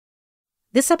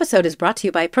This episode is brought to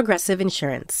you by Progressive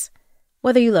Insurance.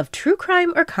 Whether you love true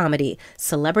crime or comedy,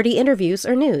 celebrity interviews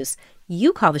or news,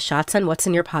 you call the shots on what's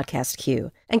in your podcast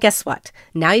queue. And guess what?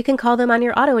 Now you can call them on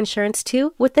your auto insurance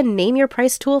too with the Name Your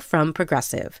Price tool from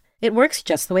Progressive. It works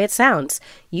just the way it sounds.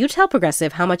 You tell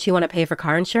Progressive how much you want to pay for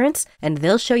car insurance, and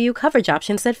they'll show you coverage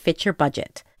options that fit your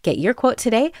budget. Get your quote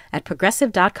today at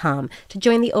Progressive.com to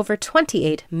join the over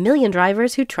 28 million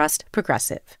drivers who trust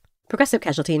Progressive. Progressive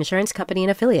Casualty Insurance Company and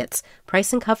Affiliates.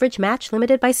 Price and coverage match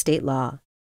limited by state law.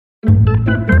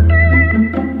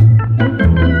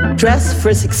 Dress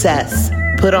for success.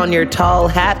 Put on your tall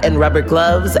hat and rubber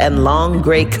gloves and long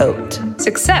gray coat.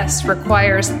 Success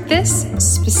requires this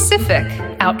specific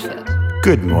outfit.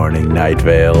 Good morning, Night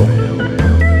Vale.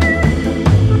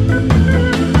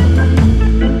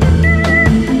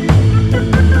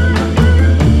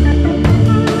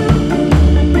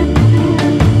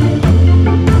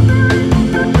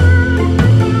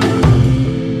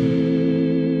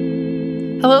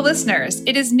 Hello, listeners.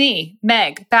 It is me,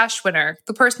 Meg Bashwinner,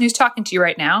 the person who's talking to you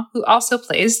right now, who also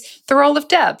plays the role of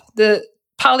Deb, the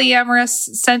polyamorous,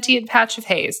 sentient patch of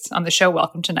haze on the show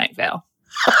Welcome to Night Vale.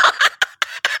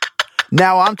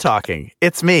 Now I'm talking.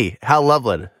 It's me, Hal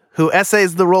Loveland, who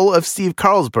essays the role of Steve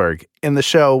Carlsberg in the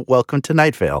show Welcome to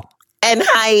Night Vale. And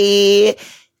hi,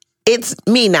 it's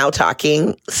me now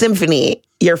talking, Symphony,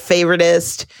 your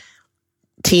favoritist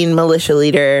teen militia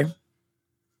leader,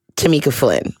 Tamika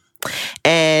Flynn.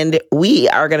 And we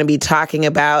are going to be talking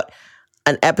about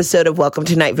an episode of Welcome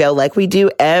to Night Vale like we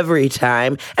do every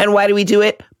time. And why do we do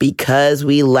it? Because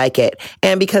we like it.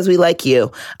 And because we like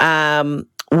you.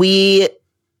 We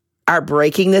are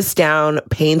breaking this down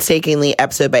painstakingly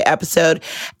episode by episode.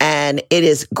 And it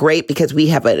is great because we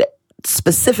have a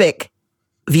specific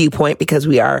viewpoint because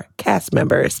we are cast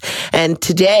members. And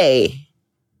today,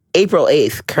 April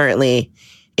 8th, currently,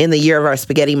 in the year of our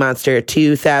spaghetti monster,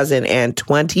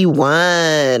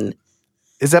 2021.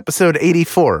 Is episode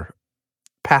 84,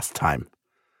 Pastime.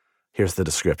 Here's the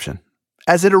description.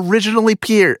 As it originally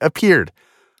appeared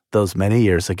those many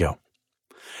years ago.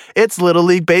 It's Little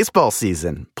League baseball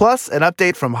season, plus an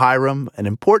update from Hiram, an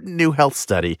important new health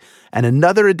study, and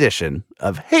another edition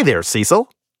of Hey There, Cecil.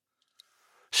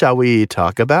 Shall we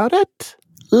talk about it?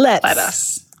 Let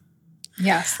us.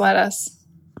 Yes, let us.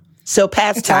 So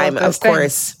pastime, of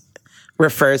course,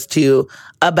 refers to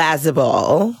a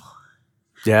baseball.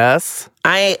 Yes.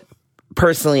 I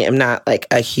personally am not like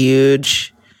a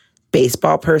huge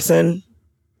baseball person.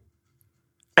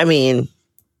 I mean,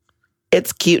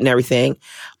 it's cute and everything,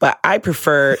 but I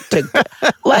prefer to go,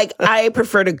 like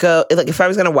if I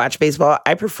was going to watch baseball,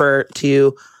 I prefer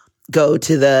to go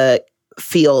to the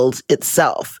field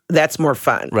itself. That's more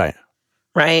fun. Right.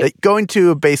 Right? Like going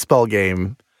to a baseball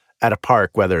game at a park,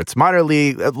 whether it's minor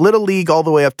league, little league, all the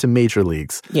way up to major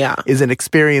leagues, is an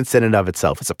experience in and of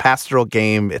itself. It's a pastoral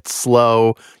game. It's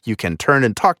slow. You can turn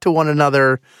and talk to one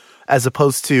another, as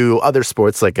opposed to other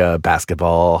sports like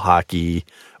basketball, hockey,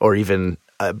 or even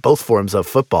both forms of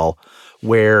football,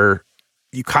 where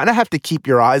you kind of have to keep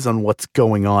your eyes on what's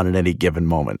going on at any given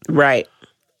moment. Right.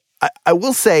 I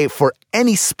will say, for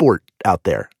any sport out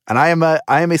there, and I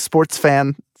am a sports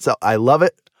fan, so I love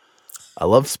it. I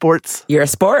love sports. You're a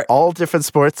sport. All different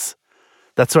sports.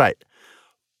 That's right.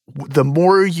 The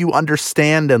more you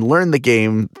understand and learn the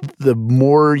game, the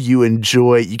more you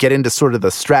enjoy, you get into sort of the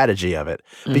strategy of it.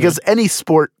 Mm-hmm. Because any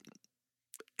sport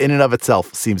in and of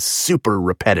itself seems super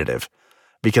repetitive,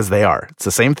 because they are. It's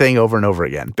the same thing over and over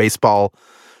again. Baseball,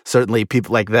 certainly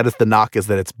people like that is the knock, is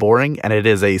that it's boring, and it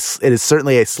is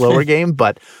certainly a slower game,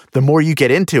 but the more you get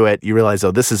into it, you realize,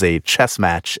 oh, this is a chess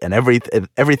match, and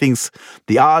everything's,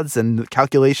 the odds and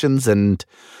calculations and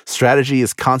strategy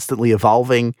is constantly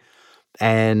evolving,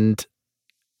 and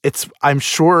I'm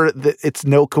sure that it's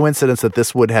no coincidence that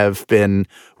this would have been,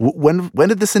 when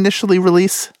did this initially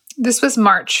release? This was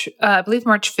March, I believe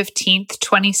March 15th,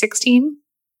 2016.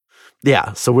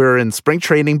 Yeah, so we're in spring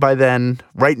training by then.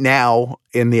 Right now,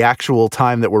 in the actual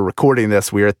time that we're recording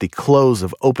this, we're at the close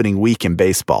of opening week in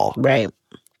baseball. Right.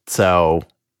 So,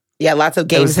 yeah, lots of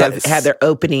games have had their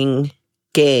opening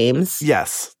games.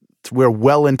 Yes, we're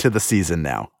well into the season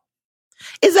now.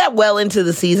 Is that well into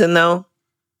the season, though?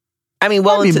 I mean,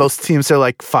 most teams are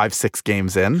like 5-6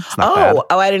 games in. It's not bad.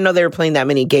 I didn't know they were playing that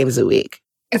many games a week.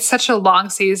 It's such a long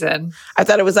season. I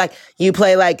thought it was like you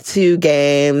play like 2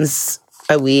 games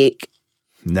a week.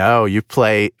 No, you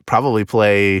probably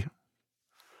play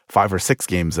 5 or 6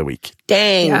 games a week.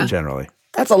 Dang. Yeah. Generally.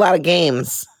 That's a lot of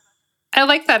games. I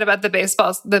like that about the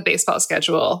baseball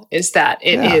schedule, is that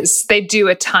they do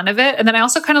a ton of it. And then I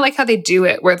also kind of like how they do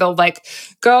it, where they'll like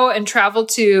go and travel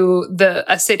to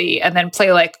a city and then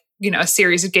play like a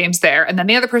series of games there, and then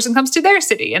the other person comes to their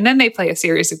city and then they play a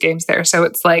series of games there. So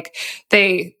it's like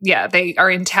they are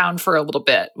in town for a little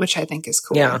bit, which I think is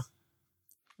cool. Yeah.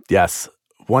 Yes.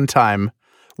 One time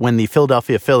when the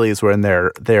Philadelphia Phillies were in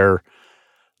their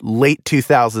late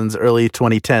 2000s, early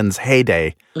 2010s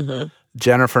heyday,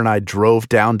 Jennifer and I drove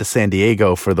down to San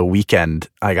Diego for the weekend.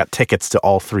 I got tickets to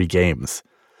all 3 games.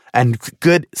 And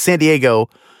good San Diego,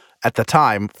 at the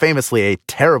time, famously a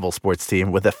terrible sports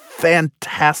team with a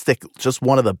fantastic, just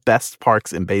one of the best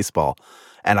parks in baseball.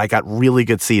 And I got really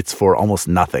good seats for almost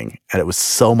nothing. And it was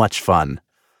so much fun.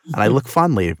 And I look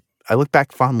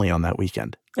back fondly on that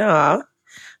weekend. Aw.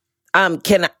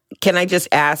 Can I just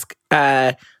ask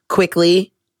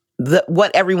quickly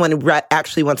what everyone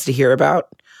actually wants to hear about?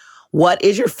 What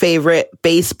is your favorite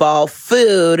baseball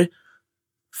food?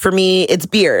 For me, it's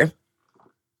beer.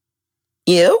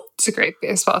 You? It's a great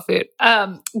baseball food.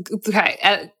 Okay,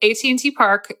 at AT&T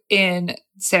Park in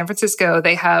San Francisco,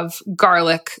 they have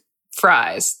garlic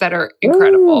fries that are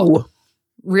incredible. Ooh.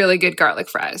 Really good garlic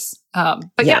fries.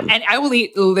 But yeah, and I will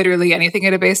eat literally anything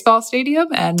at a baseball stadium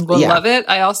and will love it.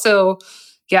 I also,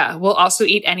 will also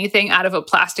eat anything out of a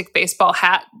plastic baseball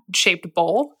hat shaped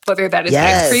bowl, whether that is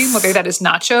ice cream, whether that is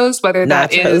nachos, whether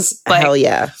that is like hell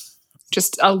yeah,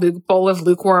 just a bowl of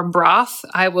lukewarm broth.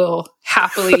 I will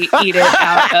happily eat it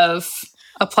out of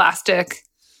a plastic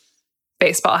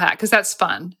baseball hat because that's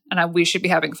fun, and we should be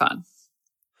having fun.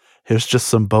 Here's just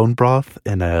some bone broth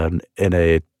in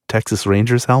a Texas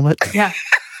Rangers helmet. Yeah.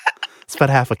 It's about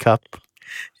half a cup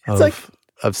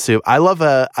of soup. I love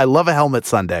a helmet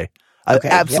sundae. I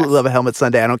absolutely love a helmet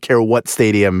sundae. I don't care what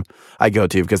stadium I go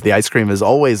to because the ice cream is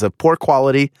always of poor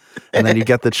quality, and then you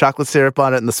get the chocolate syrup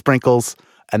on it and the sprinkles,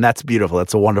 and that's beautiful.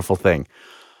 That's a wonderful thing.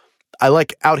 I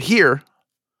like out here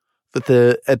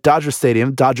at Dodger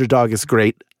Stadium, Dodger Dog is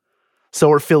great.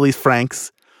 So are Phillies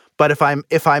Franks. But if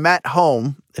I'm at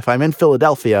home, if I'm in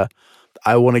Philadelphia,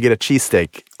 I want to get a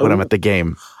cheesesteak when I'm at the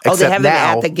game. Oh, they have it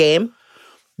at the game?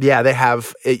 Yeah, they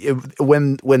have.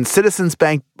 When Citizens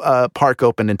Bank Park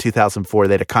opened in 2004,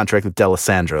 they had a contract with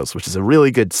D'Alessandro's, which is a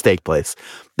really good steak place.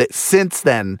 Since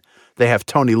then, they have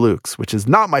Tony Luke's, which is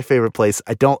not my favorite place.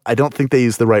 I don't think they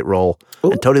use the right roll.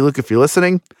 Ooh. And Tony Luke, if you're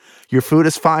listening, your food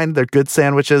is fine. They're good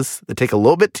sandwiches. They take a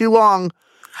little bit too long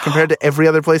compared to every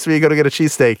other place where you go to get a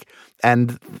cheesesteak.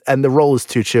 And the roll is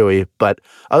too chewy. But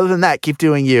other than that, keep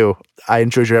doing you. I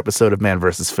enjoyed your episode of Man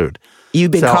vs. Food.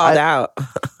 You've been called out.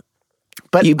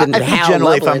 But you've been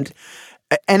generally,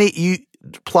 you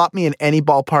plop me in any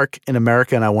ballpark in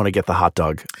America, and I want to get the hot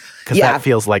dog because that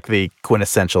feels like the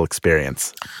quintessential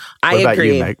experience. I agree. What about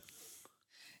you, Meg?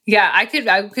 Yeah, I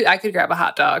could grab a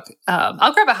hot dog.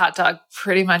 I'll grab a hot dog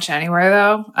pretty much anywhere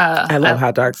though. I love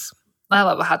hot dogs. I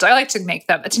love a hot dog. I like to make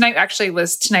them. Tonight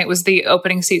was the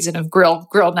opening season of grill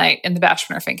night in the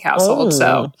Bashman Fink household.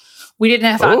 So we didn't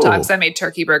have hot dogs. I made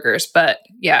turkey burgers, but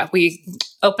yeah, we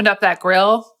opened up that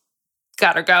grill,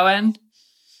 got her going.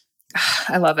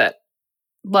 I love it.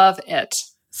 Love it.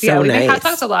 So we nice. make hot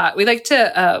dogs a lot. We like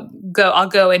to I'll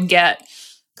go and get,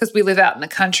 because we live out in the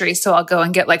country, so I'll go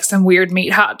and get like some weird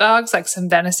meat hot dogs, like some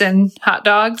venison hot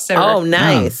dogs.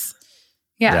 Nice.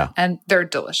 Yeah, and they're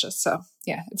delicious. So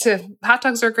yeah, hot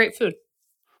dogs are great food.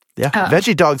 Yeah,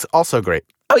 veggie dogs also great.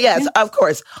 Oh yes, of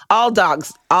course. All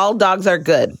dogs are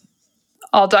good.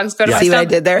 All dogs go to my See stomach. what I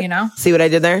did there? You know? See what I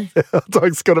did there? All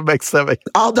dogs go to my stomach.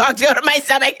 All dogs go to my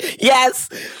stomach. Yes,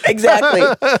 exactly.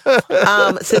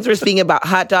 Since we're speaking about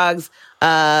hot dogs,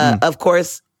 of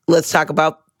course, let's talk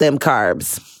about them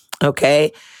carbs.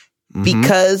 Okay,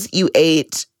 because you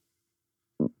ate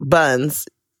buns.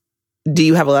 Do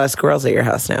you have a lot of squirrels at your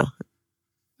house now?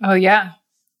 Oh yeah.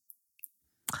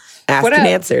 Asked and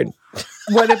answered.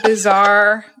 What a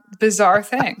bizarre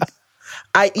thing.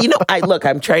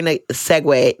 I'm trying to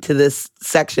segue to this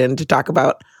section to talk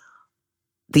about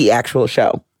the actual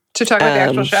show. To talk about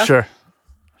the actual show?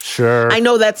 Sure. I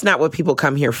know that's not what people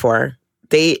come here for.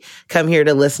 They come here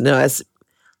to listen to us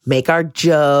make our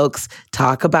jokes,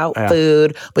 talk about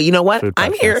food. But you know what?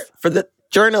 I'm here for the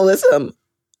journalism.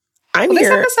 This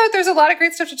episode, there's a lot of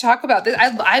great stuff to talk about.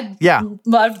 I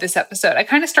loved this episode. It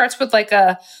kind of starts with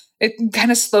it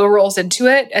kind of slow rolls into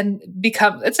it and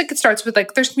it starts with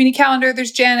like, there's community calendar,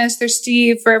 there's Janice, there's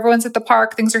Steve, where everyone's at the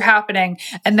park, things are happening.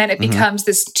 And then it becomes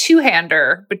this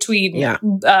two-hander between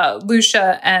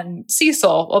Lucia and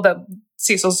Cecil, although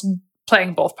Cecil's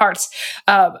playing both parts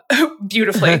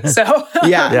beautifully. So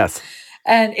yes.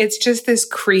 And it's just this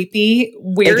creepy,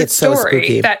 weird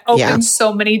story that opens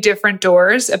so many different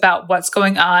doors about what's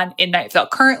going on in Night Vale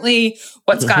currently,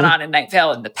 what's gone on in Night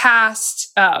Vale in the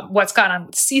past, what's gone on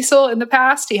with Cecil in the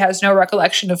past. He has no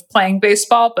recollection of playing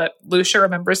baseball, but Lucia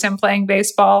remembers him playing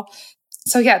baseball.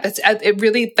 So yeah, that's it.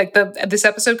 Really, like this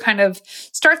episode kind of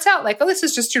starts out like, oh, this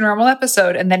is just your normal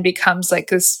episode, and then becomes like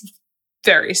this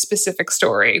very specific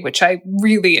story, which I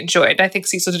really enjoyed. I think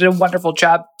Cecil did a wonderful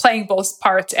job playing both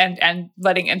parts and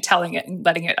telling it and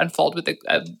letting it unfold with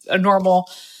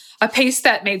a pace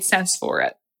that made sense for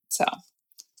it. So,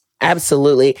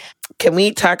 absolutely. Can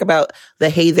we talk about the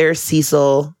Hey There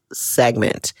Cecil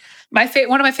segment? One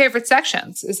of my favorite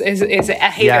sections is a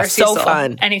Hey There Cecil. So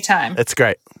fun. Anytime. It's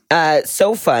great.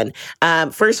 So fun.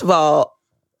 First of all,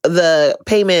 the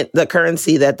payment, the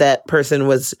currency that person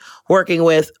was working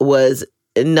with was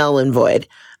null and void.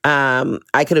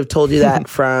 I could have told you that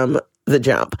from the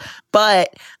jump,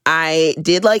 but I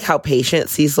did like how patient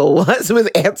Cecil was with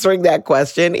answering that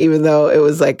question, even though it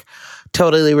was like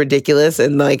totally ridiculous.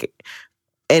 And like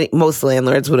most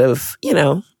landlords would have,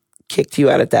 kicked you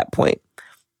out at that point.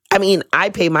 I mean, I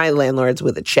pay my landlords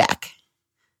with a check.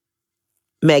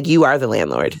 Meg, you are the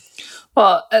landlord.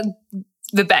 Well,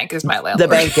 the bank is my landlord.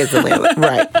 The bank is the landlord,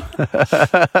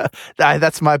 right.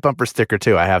 That's my bumper sticker,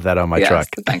 too. I have that on my truck.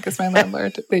 The bank is my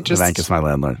landlord. The bank is my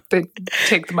landlord. They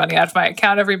take the money out of my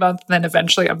account every month, and then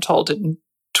eventually I'm told in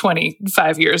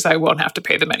 25 years I won't have to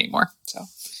pay them anymore. So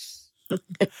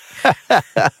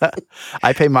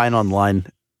I pay mine online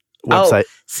website. Oh,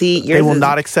 see, they will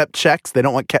not accept checks. They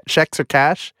don't want checks or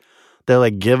cash. They're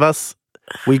like,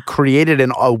 we created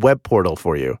a web portal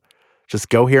for you. Just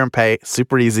go here and pay.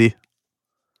 Super easy.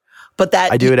 But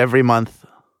I do it every month.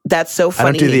 That's so funny.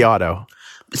 I don't do the auto.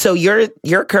 So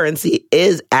your currency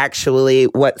is actually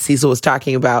what Cecil was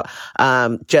talking about,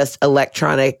 just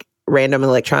random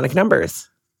electronic numbers.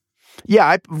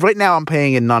 Yeah, right now I'm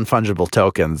paying in non-fungible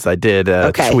tokens. I did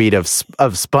a tweet of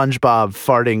SpongeBob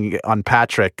farting on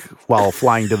Patrick while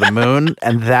flying to the moon,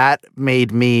 and that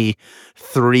made me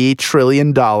 $3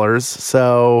 trillion.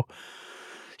 So,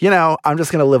 I'm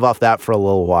just going to live off that for a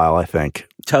little while, I think.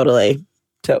 Totally.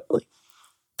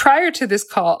 Prior to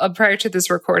this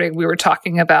recording, we were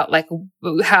talking about like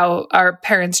how our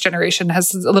parents' generation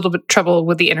has a little bit trouble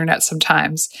with the internet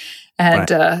sometimes,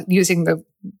 and using the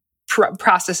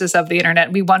processes of the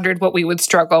internet. We wondered what we would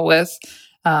struggle with,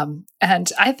 and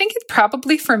I think it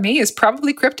probably for me is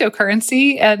probably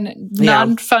cryptocurrency and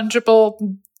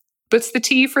non-fungible. What's the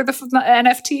T for the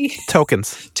NFT?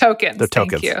 Tokens. Tokens. They're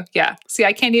tokens. Thank you. Yeah. See,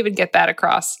 I can't even get that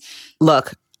across.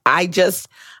 Look, I just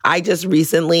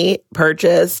recently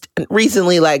purchased,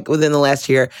 like within the last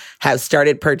year, have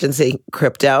started purchasing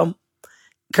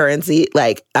cryptocurrency.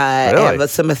 Like I have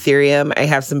some Ethereum, I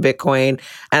have some Bitcoin,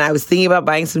 and I was thinking about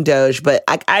buying some Doge, but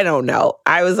I don't know.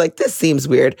 I was like, this seems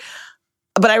weird.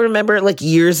 But I remember like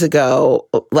years ago,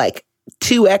 like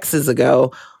 2 X's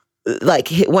ago, like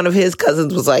one of his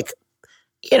cousins was like,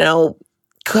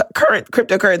 current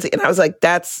cryptocurrency. And I was like,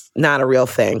 that's not a real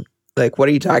thing. Like, what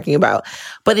are you talking about?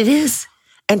 But it is.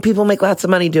 And people make lots of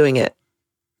money doing it.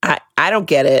 I don't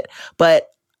get it, but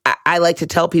I like to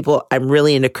tell people I'm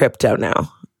really into crypto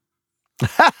now.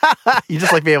 You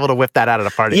just like be able to whip that out at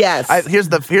a party. Yes. Here's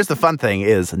the fun thing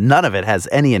is none of it has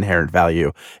any inherent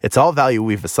value. It's all value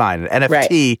we've assigned. An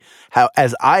NFT,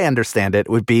 as I understand it,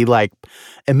 would be like,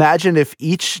 imagine if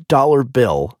each dollar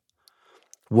bill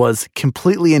was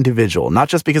completely individual, not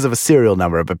just because of a serial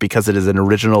number, but because it is an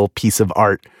original piece of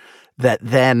art that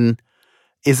then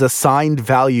is assigned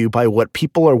value by what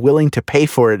people are willing to pay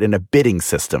for it in a bidding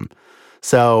system.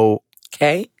 So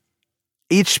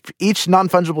each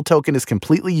non-fungible token is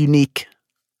completely unique,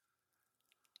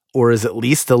 or is at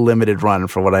least a limited run,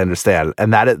 for what I understand.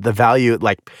 And that the value,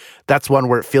 like that's one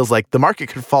where it feels like the market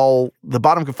could fall, the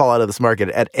bottom could fall out of this market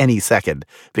at any second,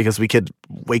 because we could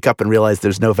wake up and realize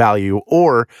there's no value,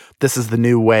 or this is the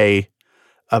new way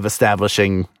of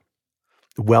establishing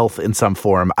wealth in some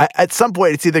form. At some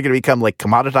point, it's either going to become like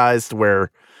commoditized,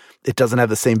 where it doesn't have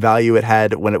the same value it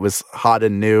had when it was hot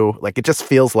and new. Like it just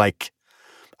feels like,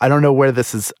 I don't know where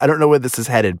this is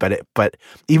headed, but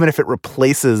even if it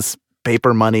replaces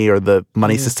paper money or the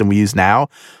money system we use now,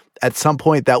 at some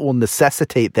point that will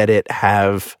necessitate that it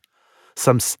have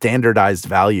some standardized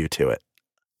value to it.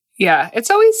 Yeah, it's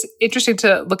always interesting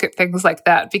to look at things like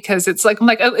that, because it's like, I'm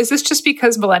like, oh, is this just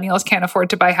because millennials can't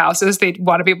afford to buy houses? They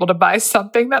want to be able to buy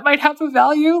something that might have a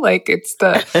value. Like it's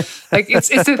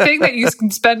it's the thing that you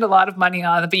can spend a lot of money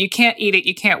on, but you can't eat it,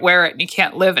 you can't wear it, and you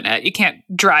can't live in it, you can't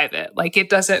drive it. Like it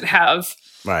doesn't have,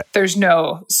 there's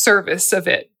no service of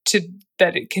it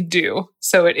that it can do.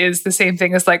 So it is the same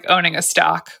thing as like owning a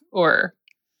stock or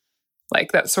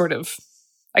like that sort of,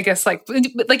 I guess like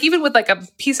even with like a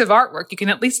piece of artwork, you can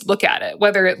at least look at it,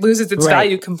 whether it loses its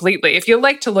value completely. If you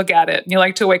like to look at it and you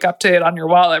like to wake up to it on your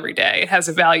wall every day, it has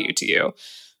a value to you.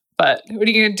 But what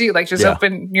are you going to do? Like just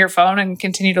open your phone and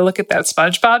continue to look at that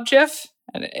SpongeBob GIF?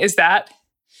 And is that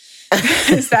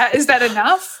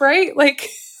enough? Right? Like,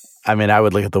 I mean, I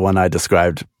would look at the one I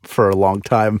described for a long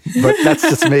time, but that's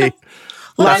just me.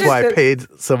 That's why I paid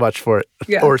so much for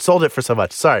it or sold it for so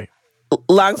much. Sorry.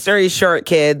 Long story short,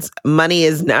 kids, money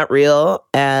is not real.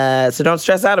 So don't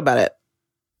stress out about it.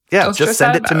 Yeah, just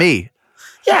send it to me.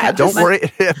 Yeah, don't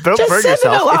worry. Don't burn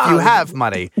yourself if you have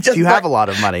money. If you have a lot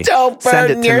of money, don't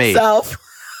send it burden to yourself. me.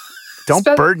 Don't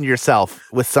burden yourself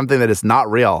with something that is not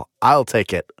real. I'll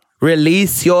take it.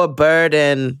 Release your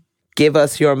burden. Give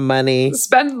us your money.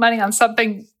 Spend money on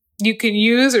something you can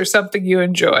use or something you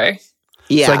enjoy.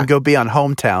 Yeah. So I can go be on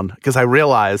Hometown, because I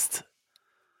realized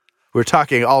we were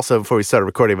talking also before we started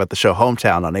recording about the show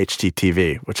Hometown on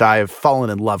HGTV, which I have fallen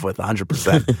in love with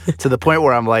 100% to the point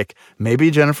where I'm like, maybe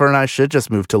Jennifer and I should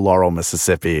just move to Laurel,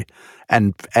 Mississippi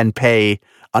and pay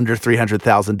under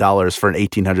 $300,000 for an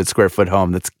 1,800 square foot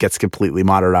home that gets completely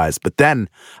modernized. But then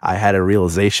I had a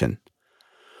realization.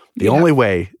 The only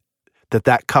way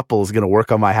that couple is going to work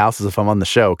on my house is if I'm on the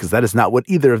show, because that is not what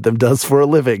either of them does for a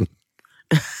living.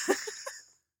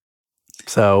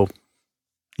 So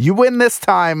you win this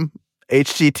time,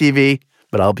 HGTV,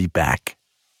 but I'll be back.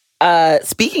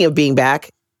 Speaking of being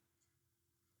back,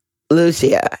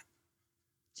 Lucia,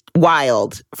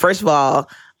 wild. First of all,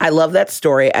 I love that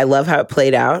story. I love how it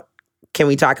played out. Can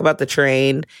we talk about the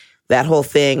train, that whole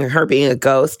thing, her being a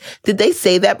ghost? Did they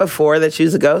say that before, that she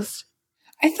was a ghost?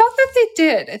 I thought that they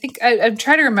did. I think I'm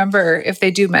trying to remember if they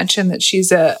do mention that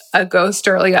she's a ghost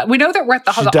early on. We know that we're at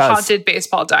the haunted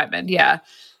baseball diamond. Yeah.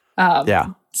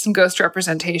 Some ghost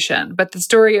representation, but the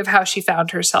story of how she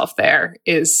found herself there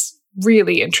is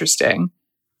really interesting.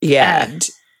 Yeah. And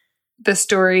the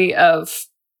story of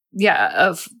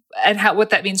what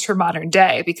that means for modern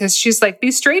day, because she's like,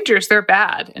 these strangers, they're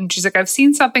bad. And she's like, I've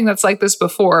seen something that's like this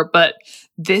before, but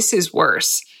this is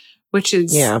worse, which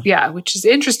is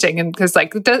interesting. And because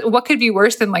like, what could be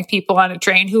worse than like people on a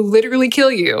train who literally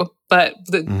kill you? But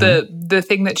the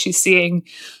thing that she's seeing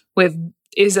with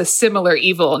is a similar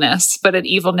evilness, but an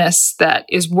evilness that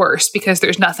is worse because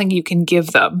there's nothing you can give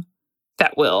them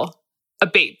that will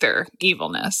abate their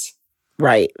evilness.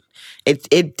 Right.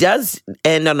 It does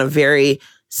end on a very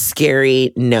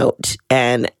scary note.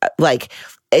 And like,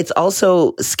 it's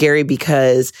also scary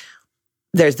because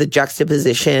there's the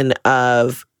juxtaposition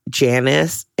of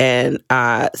Janice and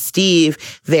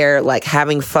Steve. They're like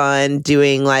having fun,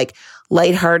 doing like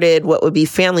lighthearted, what would be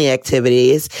family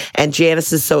activities. And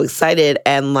Janice is so excited.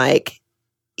 And like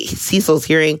Cecil's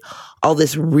hearing all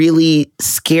this really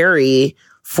scary,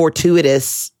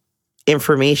 fortuitous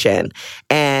information.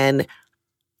 And,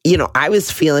 you know, I was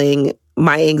feeling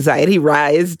my anxiety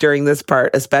rise during this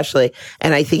part, especially.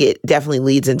 And I think it definitely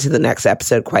leads into the next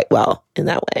episode quite well in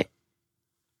that way.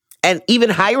 And even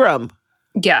Hiram.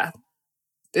 Yeah.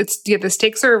 The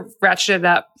stakes are ratcheted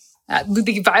up.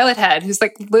 The Violet Head, who's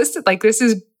like listed, like this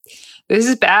is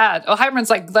bad. Oh, Hiram's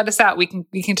like, let us out. We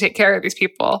can take care of these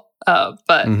people.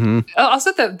 But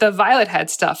also the Violet Head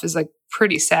stuff is like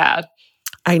pretty sad.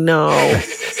 I know.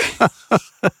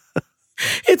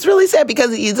 It's really sad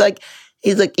because he's like,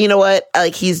 you know what?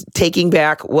 Like he's taking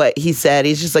back what he said.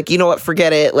 He's just like, you know what?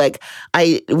 Forget it. Like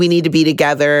we need to be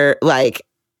together. Like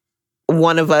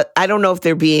one of us. I don't know if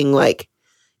they're being like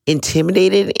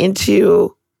intimidated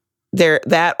into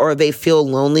or they feel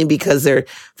lonely because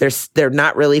they're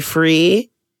not really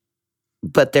free,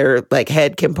 but their like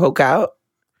head can poke out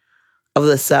of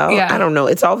the cell. Yeah. I don't know.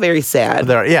 It's all very sad.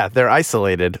 They're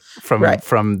isolated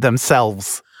from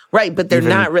themselves. Right, but they're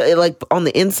not really like on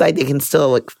the inside. They can still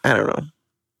like, I don't know.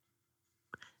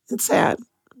 It's sad.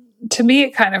 To me,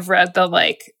 it kind of read the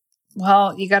like,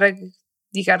 well, you gotta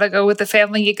go with the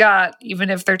family you got, even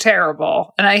if they're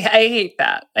terrible. And I hate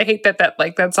that. I hate that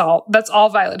like that's all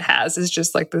Violet has is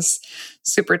just like this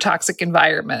super toxic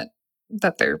environment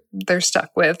that they're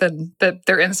stuck with, and that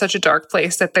they're in such a dark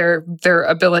place that their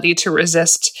ability to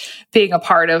resist being a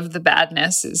part of the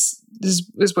badness is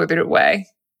withered away.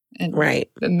 And, right.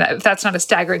 And if that's not a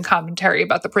staggering commentary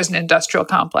about the prison industrial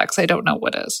complex, I don't know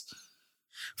what is.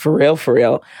 For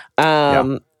real.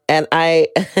 And I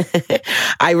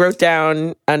wrote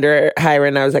down under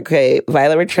Hiram, I was like, okay,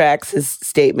 Violet retracts his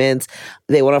statements.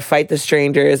 They want to fight the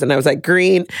strangers. And I was like,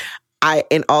 Green,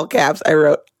 in all caps, I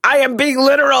wrote, I am being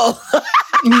literal.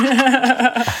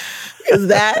 Because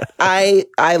that,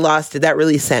 I lost it. That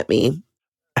really sent me.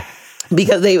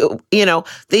 because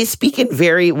they speak in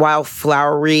very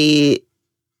wildflowery,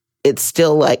 it's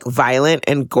still like violent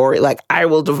and gory, like I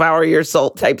will devour your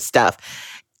soul type stuff.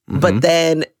 Mm-hmm. But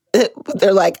then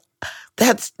they're like,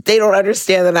 they don't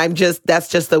understand that that's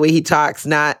just the way he talks.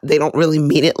 They don't really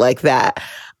mean it like that,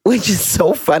 which is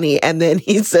so funny. And then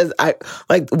he says, I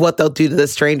like what they'll do to the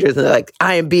strangers. And they're like,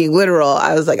 I am being literal.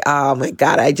 I was like, oh my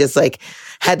God. I just like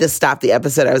had to stop the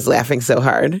episode. I was laughing so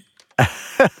hard.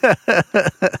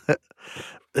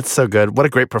 It's so good. What a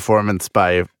great performance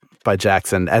by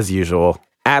Jackson, as usual.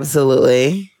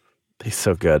 Absolutely. He's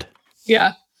so good.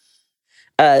 Yeah.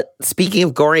 Speaking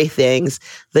of gory things,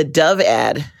 the Dove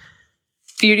ad.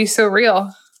 Beauty so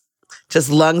real.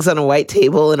 Just lungs on a white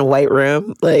table in a white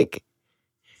room. Like,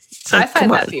 I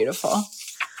find that beautiful.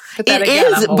 But that it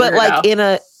is, but like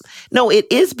it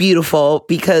is beautiful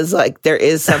because like there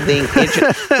is something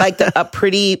like a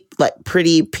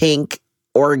pretty pink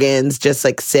organs just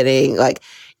like sitting like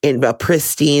in a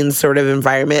pristine sort of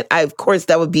environment. Of course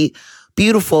that would be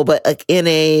beautiful, but like in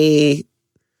a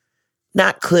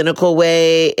not clinical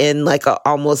way, in like a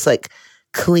almost like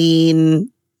clean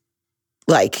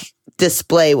like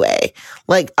display way,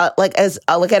 like as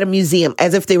like at a museum,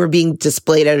 as if they were being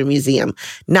displayed at a museum,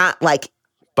 not like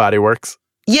Body Works.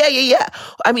 Yeah.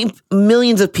 I mean,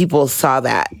 millions of people saw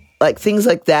that. Like things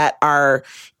like that are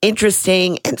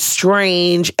interesting and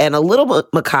strange and a little bit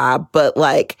macabre, but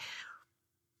like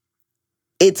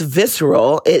it's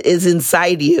visceral. It is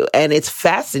inside you and it's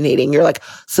fascinating. You're like,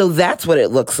 so that's what it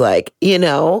looks like,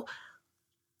 I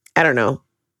don't know.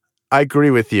 I agree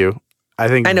with you. I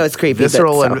know it's creepy.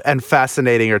 Visceral and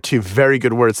fascinating are two very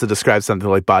good words to describe something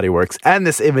like Body Works and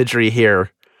this imagery here.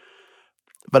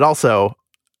 But also,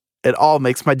 it all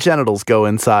makes my genitals go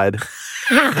inside.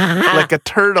 Like a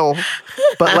turtle,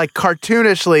 but like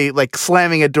cartoonishly, like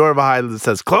slamming a door behind them that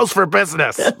says, close for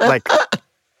business. Like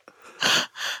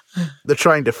they're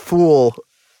trying to fool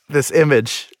this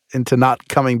image into not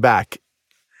coming back.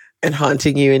 And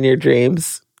haunting you in your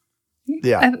dreams.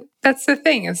 Yeah. And that's the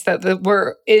thing, is that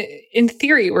in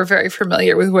theory, we're very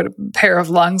familiar with what a pair of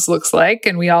lungs looks like.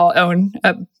 And we all own,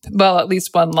 at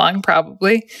least one lung,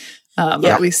 probably.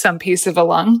 At least some piece of a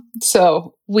lung.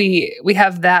 So we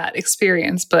have that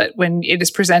experience. But when it is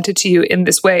presented to you in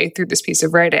this way through this piece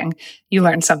of writing, you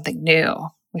learn something new,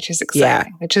 which is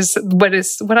exciting. Which is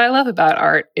what I love about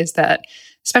art, is that,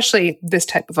 especially this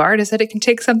type of art, is that it can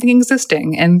take something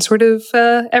existing and sort of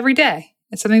every day.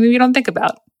 It's something that you don't think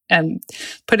about, and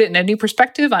put it in a new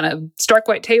perspective on a stark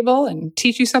white table and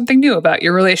teach you something new about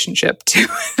your relationship to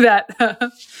that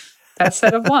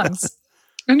set of lungs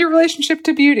and your relationship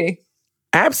to beauty.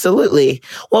 Absolutely.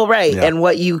 Well, right. Yeah. And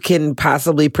what you can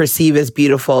possibly perceive as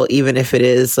beautiful, even if it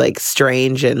is like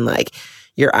strange and like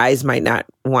your eyes might not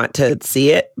want to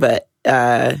see it, but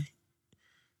it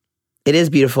is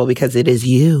beautiful because it is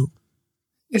you.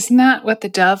 Isn't that what the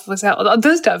Dove was out?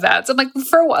 Those Dove ads. I'm like,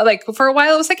 for a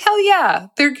while, it was like, hell yeah,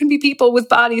 there can be people with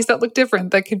bodies that look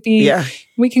different. That could be,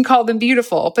 we can call them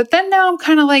beautiful. But then now I'm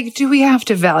kind of like, do we have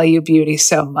to value beauty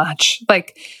so much?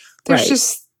 Like, there's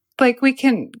just like,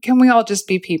 can we all just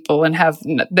be people and have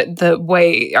the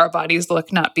way our bodies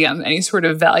look not be on any sort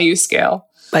of value scale?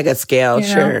 Like a scale,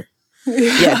 sure.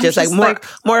 Yeah, just like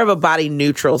more of a body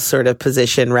neutral sort of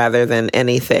position rather than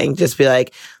anything. Just be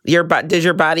like, does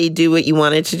your body do what you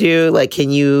want it to do? Like,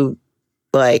 can you,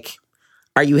 like,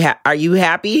 are you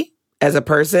happy as a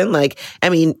person? Like, I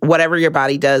mean, whatever your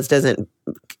body does doesn't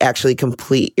actually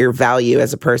complete your value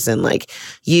as a person. Like,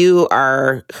 you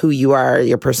are who you are,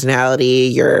 your personality,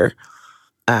 your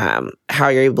how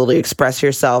you're able to express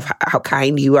yourself, how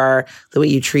kind you are, the way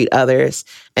you treat others,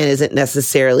 and isn't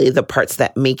necessarily the parts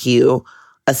that make you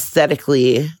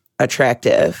aesthetically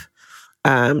attractive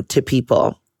to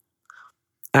people.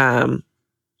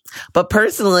 But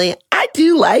personally, I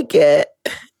do like it.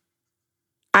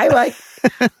 I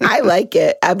like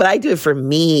it, but I do it for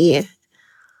me.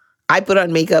 I put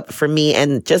on makeup for me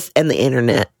and the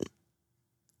internet.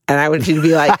 And I want you to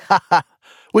be like,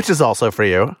 which is also for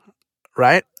you.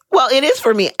 Right? Well, it is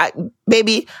for me.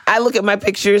 Baby, I look at my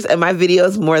pictures and my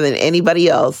videos more than anybody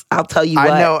else. I'll tell you what.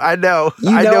 I know. I know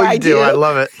you do. I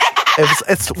love it.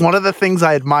 It's one of the things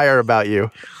I admire about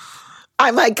you.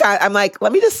 I'm like,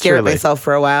 let me just stare at myself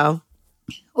for a while.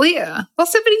 Well, yeah. Well,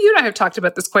 Symphony, you and I have talked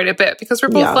about this quite a bit because we're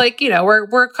both like,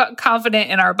 we're confident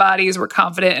in our bodies. We're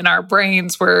confident in our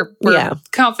brains. We're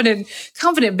confident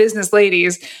business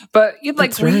ladies. But we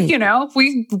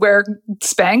wear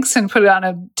Spanx and put on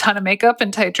a ton of makeup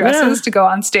and tight dresses to go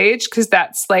on stage because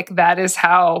that is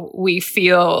how we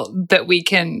feel that we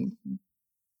can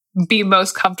be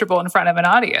most comfortable in front of an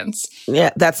audience.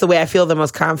 Yeah, that's the way I feel the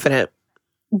most confident.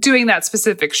 doing that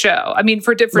specific show. I mean,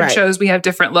 for different Right. shows, we have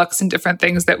different looks and different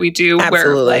things that we do.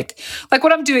 Absolutely. Where like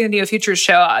what I'm doing in the Neo Futures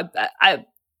show, I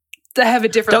have a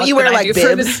different. Don't look you wear than I like do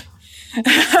for bibs? this-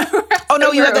 Oh no,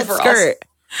 I you wear have that overalls. skirt.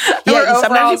 I wear Yeah,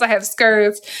 sometimes overalls. I have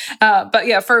skirts, but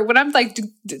yeah, for when I'm like,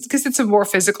 because it's a more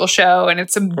physical show and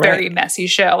it's a very Right. messy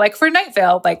show. Like for Night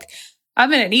Vale, like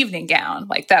I'm in an evening gown.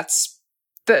 Like that's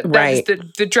that Right. is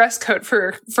the dress code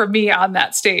for me on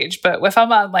that stage. But if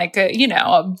I'm on like a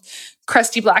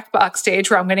crusty black box stage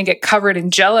where I'm going to get covered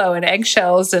in Jello and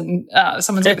eggshells and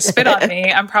someone's going to spit on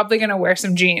me, I'm probably going to wear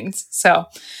some jeans. So,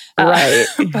 Right.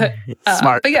 but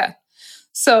Smart. But yeah.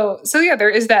 So yeah, there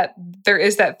is that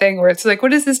thing where it's like,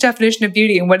 what is this definition of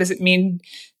beauty and what does it mean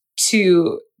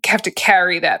to have to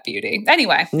carry that beauty?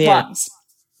 Anyway, Yeah. lungs.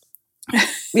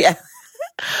 Yeah.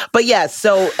 But yeah,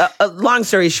 so long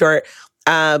story short,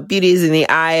 beauty is in the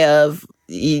eye of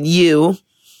you.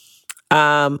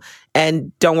 And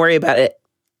don't worry about it.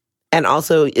 And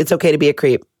also, it's okay to be a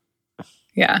creep.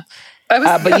 Yeah.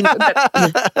 But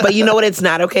But you know what? It's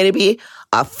not okay to be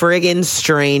a friggin'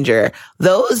 stranger.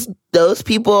 Those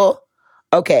people.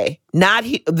 Okay,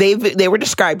 they were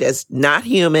described as not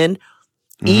human,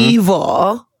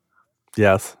 evil.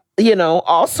 Yes.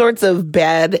 All sorts of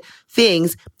bad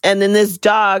things. And then this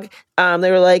dog.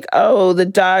 They were like, "Oh, the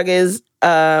dog is."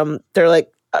 They're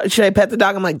like, "Should I pet the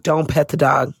dog?" I'm like, "Don't pet the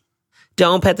dog.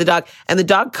 Don't pet the dog." And the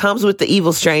dog comes with the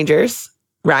evil strangers,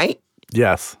 right?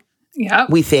 Yes. yeah.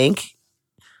 We think.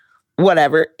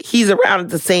 Whatever. He's around at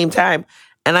the same time.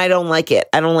 And I don't like it.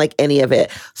 I don't like any of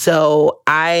it. So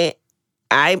I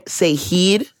say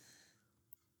heed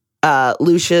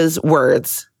Lucia's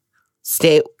words.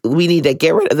 We need to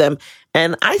get rid of them.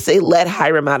 And I say let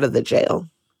Hiram out of the jail.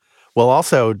 Well,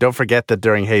 also, don't forget that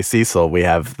during Hey Cecil, we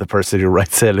have the person who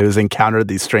writes it who's encountered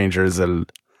these strangers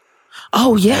and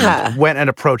Oh, yeah. went and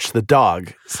approached the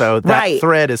dog. So that Right.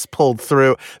 thread is pulled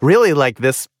through. Really, like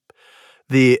this,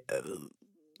 the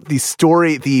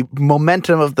story, the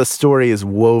momentum of the story is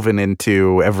woven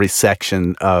into every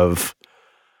section of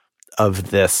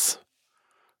this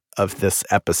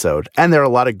episode, and there are a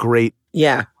lot of great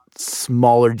Yeah.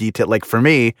 smaller detail. Like for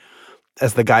me,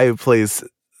 as the guy who plays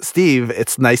Steve,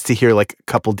 it's nice to hear like a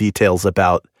couple details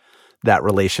about that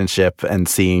relationship and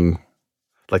seeing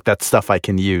like that stuff I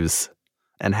can use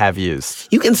and have used.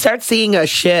 You can start seeing a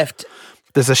shift.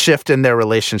 There's a shift in their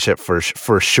relationship for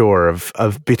sure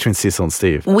of between Cecil and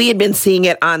Steve. We had been seeing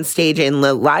it on stage in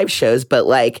the live shows, but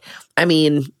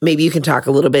maybe you can talk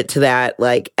a little bit to that,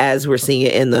 like as we're seeing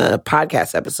it in the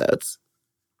podcast episodes.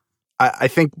 I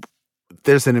think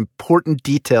there's an important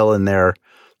detail in there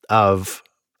of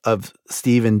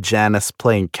Steve and Janice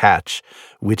playing catch,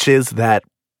 which is that,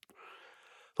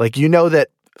 like, that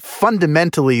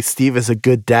fundamentally Steve is a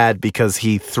good dad because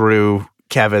he threw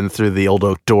Kevin through the old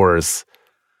oak doors.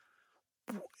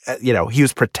 He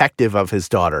was protective of his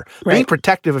daughter. Right. Being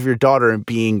protective of your daughter and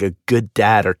being a good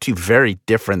dad are two very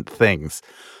different things.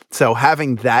 So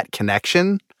having that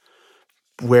connection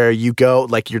where you go,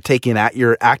 like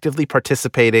you're actively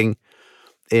participating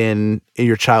in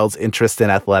your child's interest in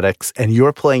athletics and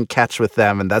you're playing catch with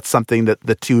them, and that's something that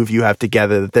the two of you have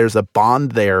together, that there's a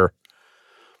bond there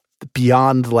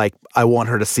beyond like, I want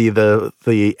her to see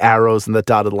the arrows and the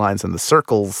dotted lines and the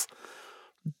circles,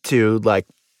 to like,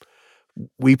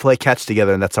 we play catch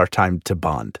together and that's our time to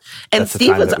bond. And That's the Steve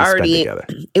time was that we spend already, together.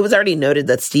 it was already noted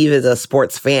that Steve is a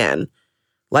sports fan,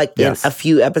 like Yes. in a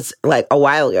few episodes, like a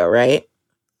while ago, right?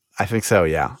 I think so,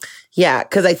 yeah. Yeah,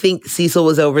 because I think Cecil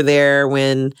was over there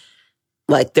when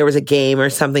like there was a game or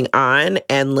something on,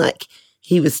 and like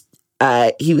he was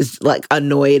like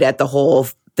annoyed at the whole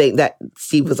thing that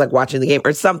Steve was like watching the game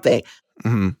or something.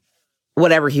 Mm-hmm.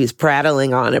 Whatever he was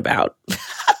prattling on about.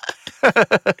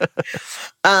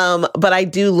 But I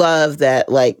do love that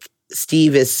like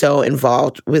Steve is so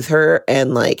involved with her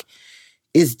and like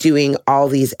is doing all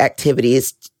these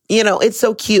activities. It's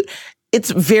so cute.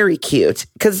 It's very cute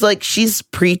because like she's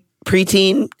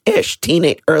preteen-ish,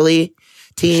 early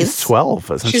teens. She's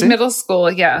 12, isn't she? She's middle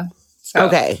school, yeah. So,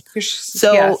 Okay.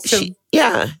 So,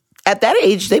 At that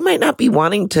age, they might not be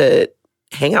wanting to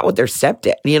hang out with their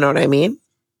stepdad. You know what I mean?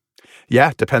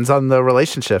 Yeah, depends on the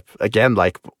relationship. Again,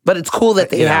 like, But it's cool that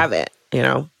they Yeah. have it,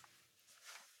 yeah,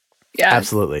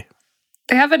 absolutely.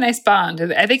 they have a nice bond.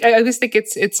 And I always think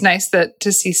it's nice that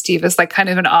to see Steve as like kind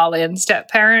of an all-in step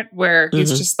parent where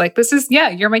he's just like, this is,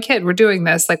 you're my kid. We're doing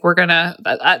this. Like, we're gonna,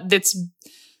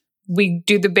 we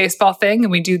do the baseball thing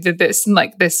and we do this. And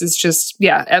like, this is just,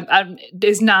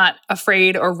 is not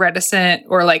afraid or reticent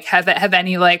or like have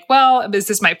any like, well, is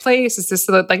this my place? Is this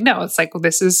like, no, it's like, well,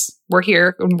 we're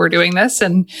here and we're doing this.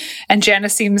 And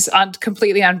Janice seems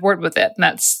completely on board with it.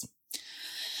 And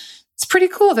pretty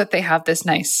cool that they have this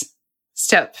nice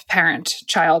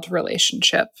step-parent-child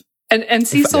relationship. And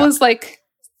Cecil is like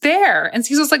there, and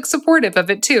Cecil's like supportive of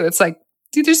it too. It's like,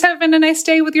 you're just having a nice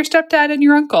day with your stepdad and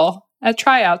your uncle at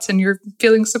tryouts, and you're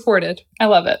feeling supported. I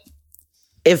love it.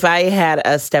 If I had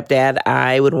a stepdad,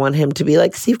 I would want him to be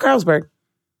like Steve Carlsberg.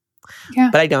 Yeah.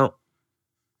 But I don't.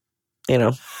 You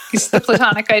know. He's the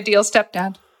platonic ideal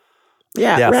stepdad.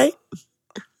 Yeah, Yes. right?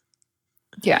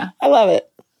 Yeah. I love it.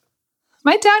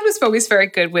 My dad was always very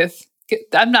good with,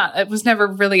 I was never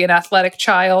really an athletic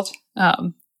child.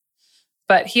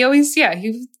 But he always,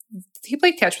 he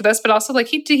played catch with us, but also like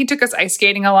he took us ice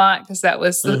skating a lot because that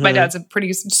was, my dad's a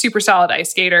pretty super solid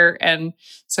ice skater. And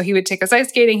so he would take us ice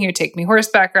skating. He would take me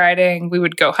horseback riding. We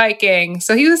would go hiking.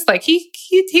 So he was like, he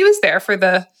was there for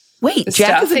the Wait, the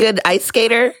Jack stuff. is a good ice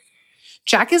skater?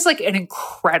 Jack is like an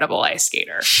incredible ice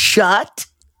skater. Shut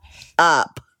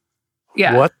up.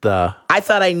 Yeah. What the? I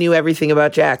thought I knew everything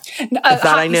about Jack. I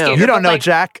thought I knew. You don't know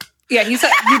Jack? Yeah, he's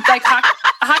like a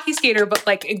hockey skater, but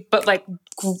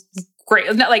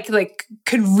great. Not like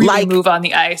could really move on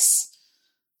the ice,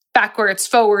 backwards,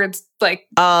 forwards, like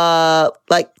toe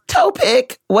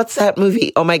pick. What's that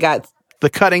movie? Oh my god, The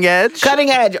Cutting Edge? Cutting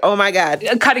Edge. Oh my god,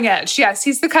 cutting edge. Yes,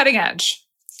 he's the cutting edge.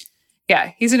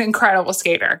 Yeah, he's an incredible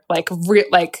skater. Like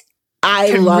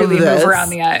I can love really this. move around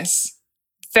the ice.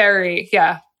 Very,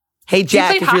 yeah. Hey Jack,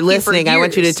 played if you're hockey listening, for I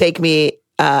want you to years. take me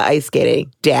ice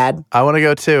skating, Dad. I want to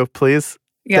go too, please.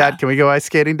 Yeah. Dad, can we go ice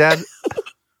skating, Dad?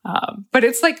 But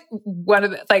it's like one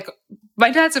of the, like,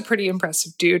 my dad's a pretty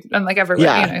impressive dude, unlike everyone,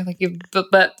 Yeah.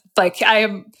 but like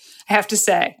I have to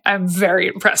say, I'm very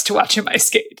impressed to watch him ice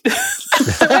skate. a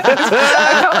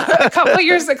couple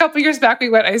years back, we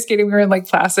went ice skating. We were in Lake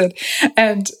Placid,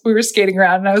 and we were skating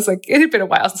around. And I was like, it had been a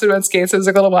while since we went skates, so it was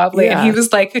like a little wobbly. Yeah. And he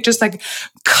was like, just like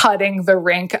cutting the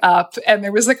rink up. And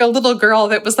there was like a little girl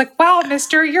that was like, "Wow,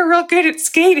 Mister, you're real good at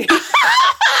skating."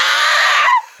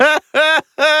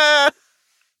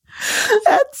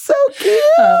 That's so cute.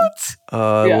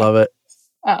 I Yeah. love it.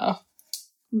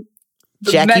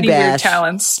 Jackie Many weird Bash.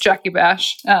 talents, Jackie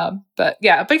Bash. But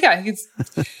yeah, he's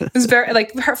very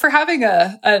like for having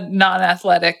a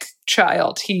non-athletic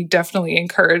child. He definitely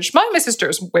encouraged. My sister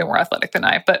is way more athletic than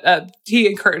I, but he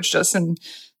encouraged us and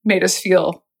made us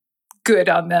feel good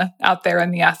out there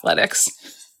in the athletics.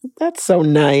 That's so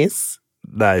nice.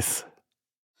 Nice.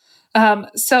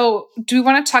 So do we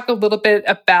want to talk a little bit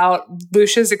about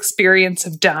Lucia's experience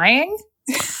of dying?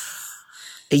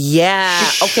 Yeah.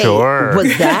 Okay. Sure.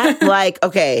 Was that like,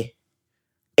 okay.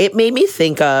 It made me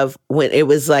think of when it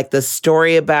was like the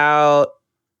story about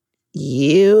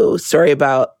you, story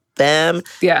about them,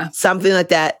 Yeah. something like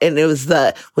that. And it was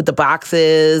with the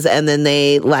boxes, and then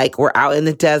they like were out in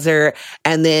the desert,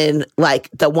 and then like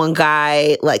the one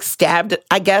guy like stabbed,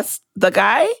 I guess, the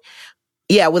guy.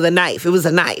 Yeah, with a knife. It was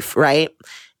a knife, right?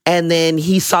 And then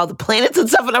he saw the planets and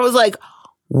stuff, and I was like,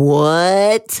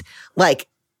 what? Like,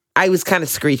 I was kind of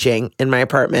screeching in my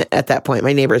apartment at that point.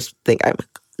 My neighbors think I'm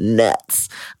nuts.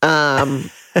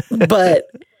 But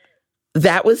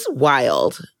that was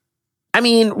wild. I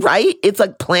mean, right? It's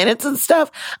like planets and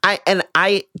stuff.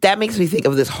 That makes me think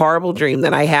of this horrible dream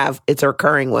that I have. It's a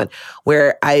recurring one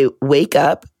where I wake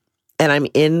up and I'm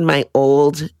in my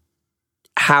old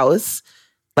house,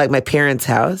 like my parents'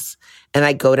 house, and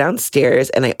I go downstairs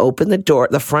and I open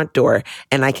the front door,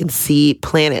 and I can see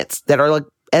planets that are like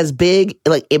as big,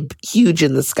 like huge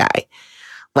in the sky.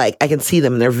 Like I can see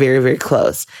them, and they're very, very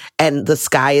close. And the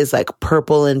sky is like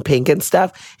purple and pink and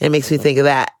stuff. And it makes me think of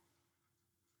that.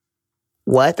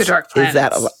 What The dark is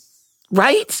that? planets.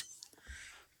 Right?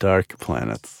 Dark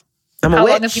planets. I'm a How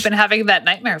witch. long have you been having that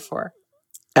nightmare for?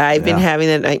 I've been Yeah. having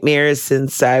that nightmare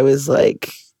since I was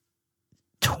like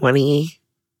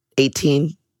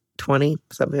 18, 20,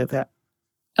 something like that.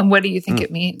 And what do you think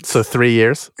it means? So 3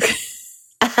 years?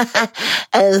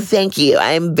 Thank you.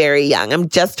 I'm very young. I'm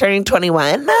just turning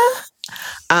 21.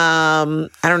 I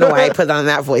don't know why I put on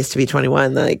that voice to be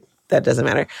 21. Like, that doesn't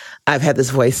matter. I've had this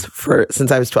voice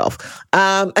since I was 12.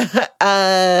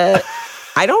 I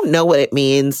don't know what it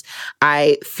means.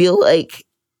 I feel like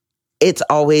it's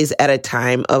always at a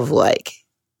time of like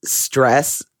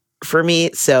stress for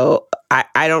me. So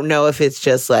I don't know if it's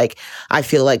just like I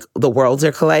feel like the worlds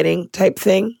are colliding type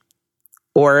thing,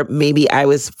 or maybe I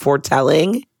was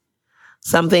foretelling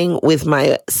something with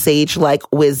my sage-like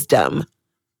wisdom.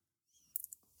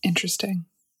 Interesting.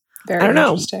 Very I don't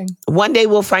know. interesting. One day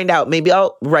we'll find out. Maybe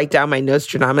I'll write down my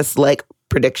Nostradamus-like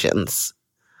predictions.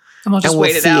 And we'll just And we'll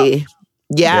wait it out. see.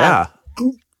 Yeah.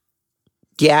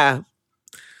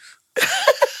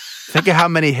 Think of how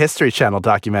many History Channel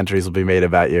documentaries will be made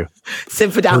about you.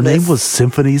 Symphodamus. Her name was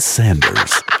Symphony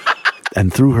Sanders.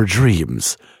 And through her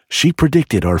dreams, she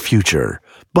predicted our future.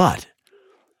 But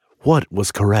what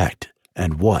was correct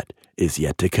and what is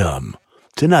yet to come?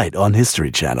 Tonight on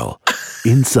History Channel,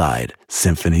 Inside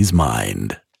Symphony's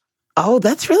Mind. Oh,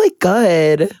 that's really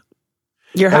good.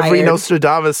 You're Every hired.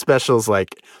 Nostradamus special's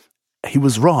like, he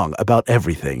was wrong about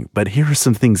everything, but here are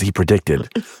some things he predicted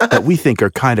that we think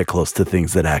are kind of close to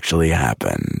things that actually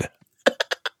happened.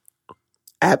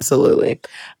 Absolutely.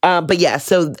 But yeah,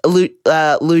 so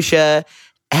Lucia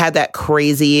had that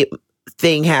crazy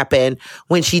thing happen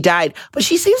when she died, but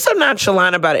she seems so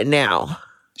nonchalant about it now.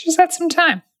 She's had some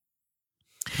time.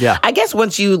 Yeah. I guess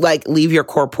once you like leave your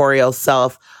corporeal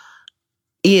self,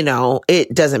 you know,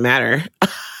 it doesn't matter.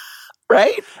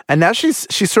 Right? And now she's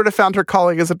sort of found her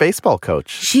calling as a baseball coach.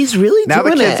 She's really Now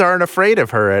the doing kids it. aren't afraid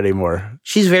of her anymore.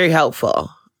 She's very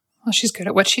helpful. Well, she's good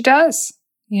at what she does,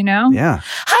 you know? Yeah.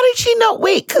 How did she know?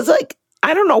 Wait, because like,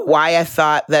 I don't know why I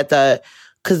thought that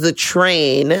because the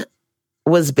train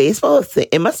was baseball a thing.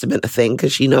 It must have been a thing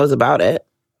because she knows about it.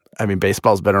 I mean,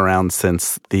 baseball's been around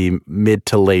since the mid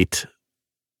to late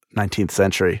 19th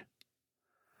century.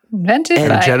 Invented And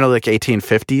by... Generally like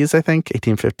 1850s, I think.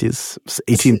 1850s,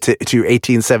 18 to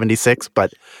 1876.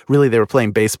 But really, they were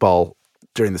playing baseball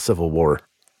during the Civil War,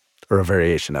 or a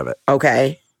variation of it.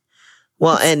 Okay.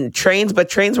 Well, and trains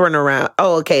weren't around.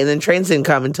 Oh, okay. And then trains didn't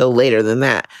come until later than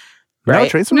that. Right? No,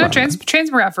 trains were No, around.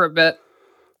 trains were out for a bit.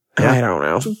 Yeah. I don't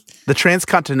know. The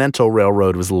Transcontinental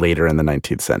Railroad was later in the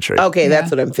 19th century. Okay, Yeah.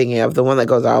 that's what I'm thinking of. The one that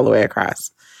goes all the way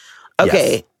across.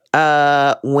 Okay.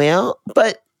 Well,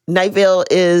 but Night Vale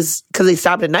is because they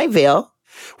stopped at Night Vale.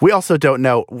 We also don't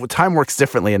know. Time works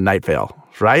differently in Night Vale,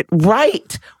 right?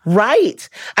 Right.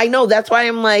 I know. That's why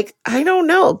I'm like, I don't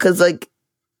know. Because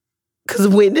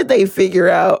when did they figure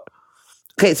out?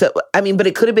 Okay, so, I mean, but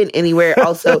it could have been anywhere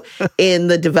also in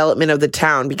the development of the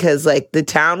town because, like, the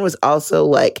town was also,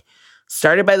 like,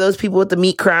 started by those people with the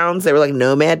meat crowns. They were, like,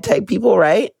 nomad type people,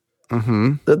 right?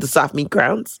 Mm-hmm. The soft meat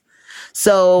crowns.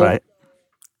 So Right.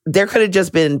 there could have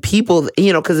just been people,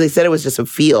 you know, because they said it was just a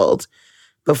field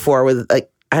before with, like,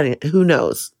 who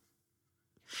knows?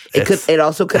 It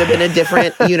also could have been a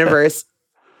different universe.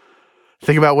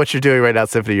 Think about what you're doing right now,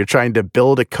 Symphony. You're trying to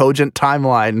build a cogent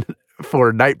timeline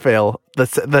for Night Vale,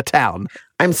 the town.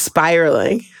 I'm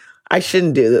spiraling. I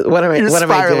shouldn't do this. What am I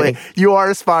spiraling. doing? You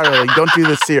are spiraling. Don't do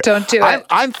this here. Don't do it.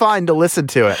 I'm fine to listen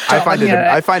to it. Don't look at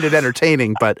it. I find it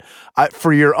entertaining, but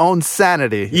for your own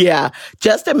sanity. Yeah.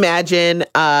 Just imagine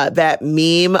that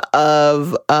meme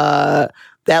of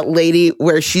that lady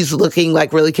where she's looking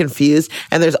like really confused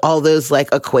and there's all those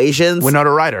like equations. Winona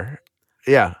Ryder.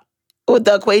 Yeah. With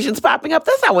the equations popping up.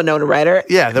 That's not Winona Ryder.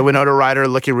 Yeah, the Winona Ryder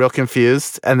looking real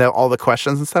confused and all the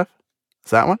questions and stuff.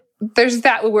 Is that one? There's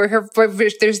that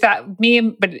there's that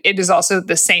meme, but it is also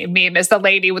the same meme as the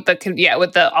lady with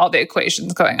the all the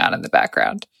equations going on in the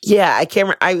background. Yeah, I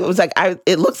can't. I was like,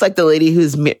 it looks like the lady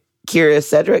who's Kira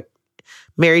Cedric,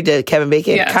 married to Kevin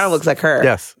Bacon. Yes. It kind of looks like her.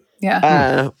 Yes.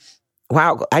 Yeah.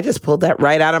 Wow, I just pulled that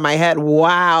right out of my head.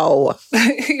 Wow.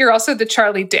 You're also the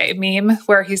Charlie Day meme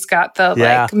where he's got the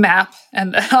Yeah. like map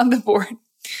and on the board.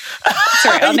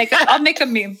 Sorry, I'll make a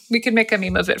meme. We can make a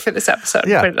meme of it for this episode.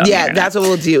 Yeah. Put it on the Yeah, internet. that's what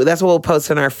we'll do. That's what we'll post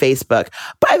on our Facebook.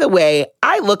 By the way,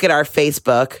 I look at our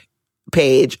Facebook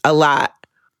page a lot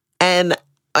and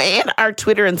our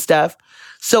Twitter and stuff.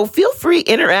 So feel free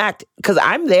to interact because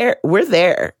I'm there. We're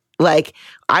there. Like,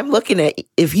 I'm looking at,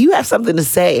 if you have something to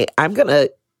say, I'm going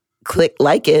to click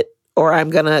like it or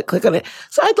I'm going to click on it.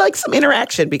 So I'd like some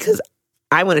interaction because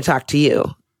I want to talk to you.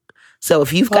 So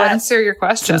if you've We'll got answer your some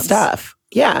questions. stuff,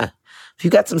 yeah. If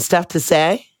you've got some stuff to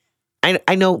say,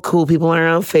 I know cool people aren't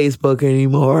on Facebook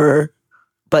anymore,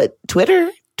 but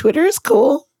Twitter is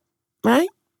cool, right?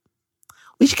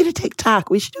 We should get a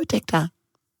TikTok. We should do a TikTok.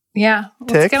 Yeah.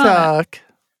 Let's get on it.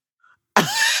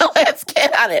 TikTok. Let's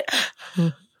get on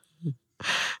it.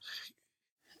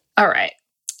 All right.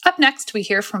 Up next, we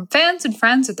hear from fans and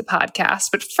friends of the podcast.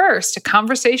 But first, a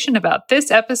conversation about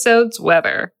this episode's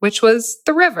weather, which was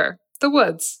The River, The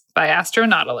Woods by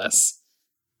Astronautilus.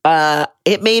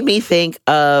 It made me think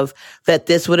of that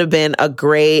this would have been a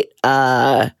great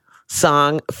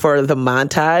song for the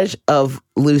montage of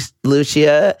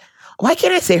Lucia. Why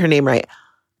can't I say her name right?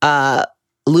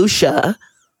 Lucia.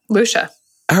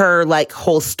 Her like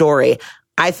whole story.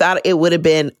 I thought it would have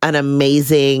been an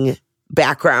amazing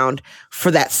background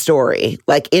for that story.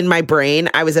 Like in my brain,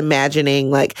 I was imagining,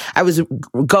 like I was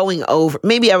going over,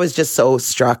 maybe I was just so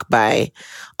struck by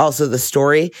also the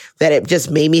story that it just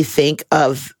made me think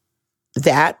of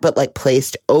that, but like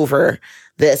placed over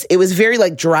this. It was very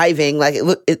like driving, like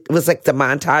it was like the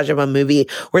montage of a movie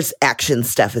where action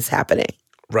stuff is happening.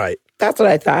 Right. That's what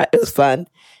I thought. It was fun.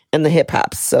 and the hip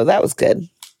hops. So that was good.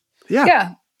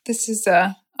 Yeah. This is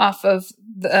off of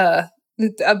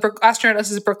Astronaut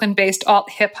is a Brooklyn-based alt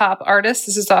hip-hop artist.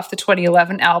 This is off the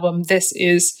 2011 album, This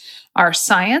Is Our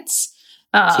Science.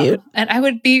 Cute. And I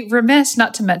would be remiss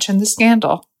not to mention the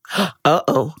scandal.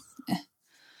 Uh-oh.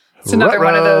 It's another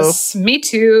one of those Me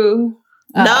Too.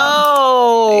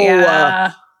 No!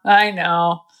 Yeah, I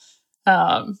know.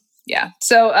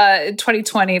 So in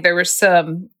 2020, there were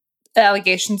some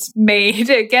allegations made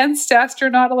against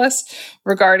Astronautilus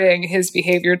regarding his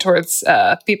behavior towards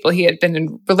people he had been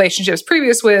in relationships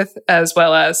previous with, as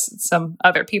well as some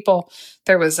other people.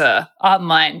 There was a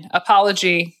online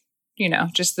apology,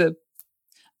 just the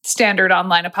standard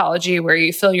online apology where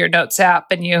you fill your notes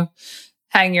app and you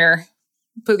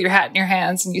put your hat in your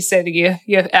hands and you say that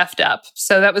you have effed up.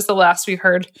 So that was the last we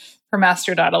heard from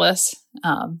Astronautilus.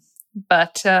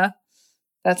 But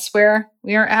that's where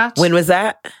we are at. When was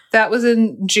that? That was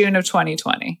in June of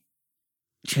 2020.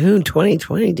 June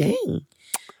 2020, dang.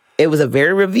 It was a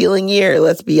very revealing year,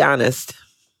 let's be honest.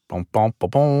 Boom, boom, boom,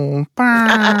 boom,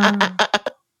 boom.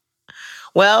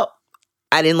 Well,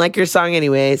 I didn't like your song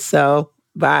anyway, so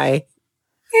bye.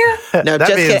 Yeah. No, that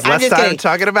just means kidding. I'm less just time kidding.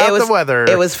 talking about the weather.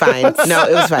 It was fine. No,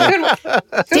 it was fine.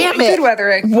 Damn it. Good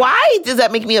weathering. Why does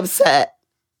that make me upset?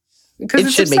 Because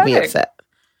It should make me upset.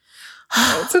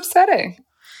 It's upsetting.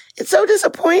 It's so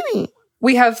disappointing.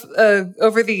 We have,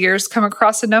 over the years, come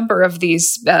across a number of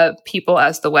these people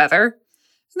as the weather.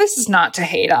 This is not to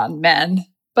hate on men,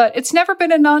 but it's never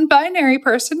been a non-binary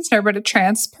person. It's never been a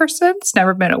trans person. It's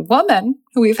never been a woman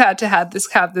who we've had to have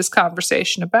this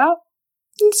conversation about.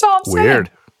 That's all I'm saying.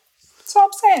 Weird. That's all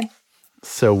I'm saying.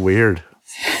 So weird.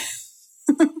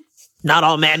 Not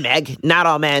all men, Meg. Not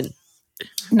all men.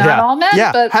 Not all men,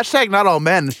 but... Hashtag not all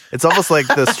men. It's almost like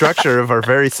the structure of our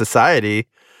very society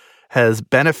has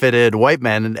benefited white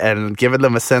men and given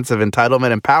them a sense of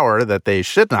entitlement and power that they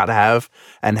should not have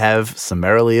and have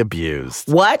summarily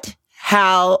abused. What?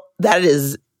 How? That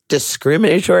is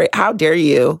discriminatory. How dare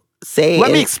you say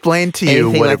Let me explain to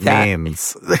you what like it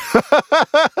means.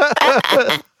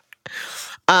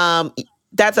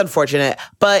 That's unfortunate.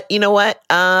 But you know what?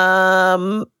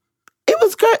 It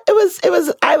was good. It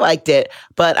was, I liked it,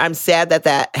 but I'm sad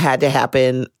that had to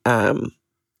happen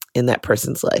in that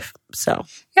person's life. So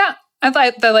yeah, I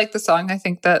like the song. I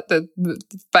think that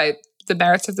by the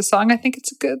merits of the song, I think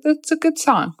it's a good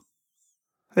song.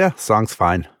 Yeah, song's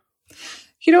fine.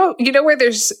 You know where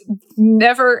there's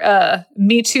never a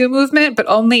Me Too movement, but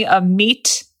only a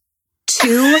Meat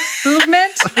Too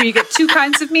movement, where you get two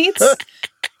kinds of meats.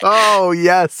 Oh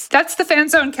yes, that's the Fan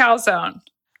Zone Cow Zone.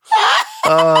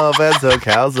 Oh, Fan Zone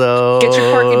Cow Zone. Get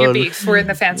your pork and your beef. We're in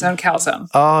the Fan Zone Cow Zone.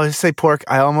 Oh, you say pork.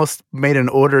 I almost made an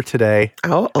order today.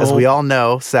 As we all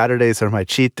know, Saturdays are my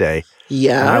cheat day.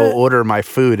 Yeah. And I will order my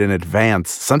food in advance.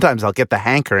 Sometimes I'll get the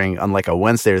hankering on like a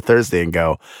Wednesday or Thursday and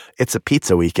go, it's a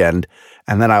pizza weekend.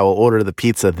 And then I will order the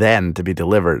pizza then to be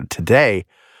delivered. Today,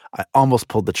 I almost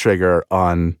pulled the trigger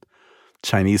on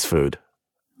Chinese food.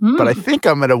 But I think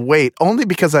I'm going to wait only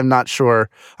because I'm not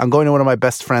sure. I'm going to one of my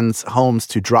best friend's homes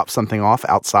to drop something off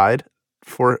outside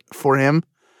for him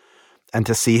and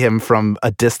to see him from a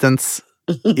distance,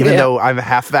 even though I'm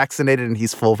half vaccinated and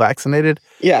he's full vaccinated.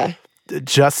 Yeah.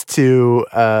 Just to,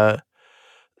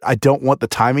 I don't want the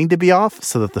timing to be off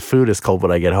so that the food is cold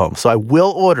when I get home. So I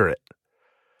will order it.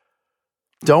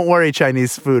 Don't worry,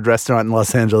 Chinese food restaurant in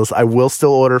Los Angeles. I will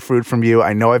still order food from you.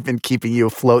 I know I've been keeping you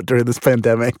afloat during this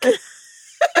pandemic.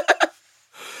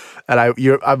 And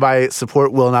my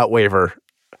support will not waver,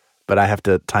 but I have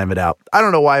to time it out. I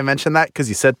don't know why I mentioned that, because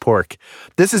you said pork.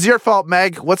 This is your fault,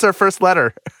 Meg. What's our first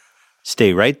letter?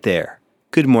 Stay right there.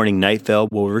 Good Morning Night Vale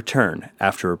will return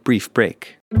after a brief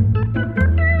break.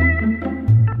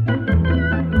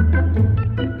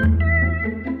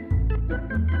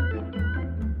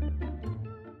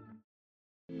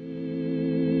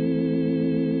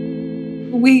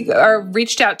 We are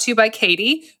reached out to by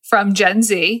Katie from Gen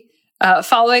Z.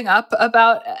 Following up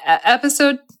about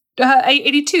episode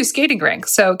 82, Skating Rink.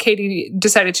 So Katie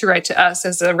decided to write to us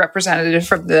as a representative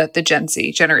from the Gen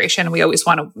Z generation. We always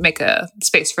want to make a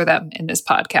space for them in this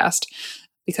podcast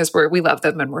because we love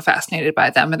them and we're fascinated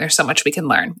by them and there's so much we can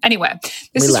learn. Anyway,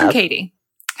 this is from Katie.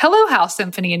 Hello, House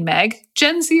Symphony and Meg.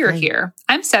 Gen Zer here.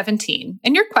 I'm 17,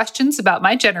 and your questions about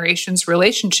my generation's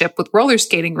relationship with roller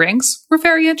skating rinks were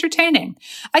very entertaining.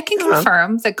 I can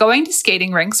confirm that going to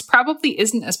skating rinks probably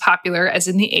isn't as popular as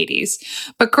in the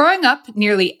 80s, but growing up,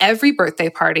 nearly every birthday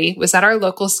party was at our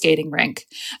local skating rink,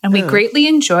 and we greatly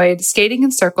enjoyed skating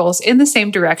in circles in the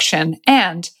same direction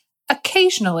and,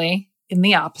 occasionally, in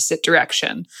the opposite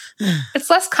direction. It's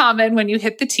less common when you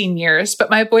hit the teen years, but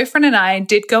my boyfriend and I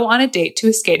did go on a date to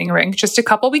a skating rink just a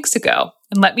couple weeks ago.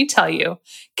 And let me tell you,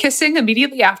 kissing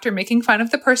immediately after making fun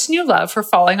of the person you love for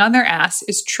falling on their ass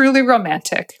is truly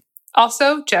romantic.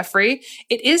 Also, Jeffrey,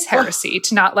 it is heresy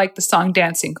to not like the song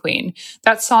Dancing Queen.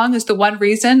 That song is the one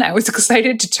reason I was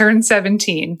excited to turn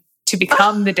 17, to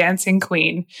become the Dancing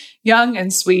Queen. Young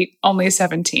and sweet, only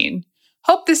 17.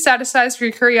 Hope this satisfies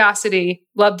your curiosity.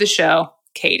 Love the show,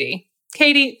 Katie.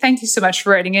 Katie, thank you so much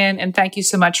for writing in, and thank you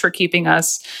so much for keeping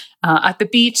us at the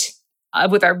beat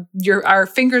with our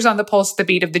fingers on the pulse of the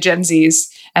beat of the Gen Zs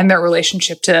and their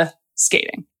relationship to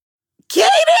skating.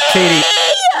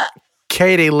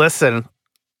 Katie, listen.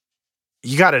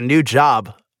 You got a new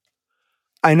job.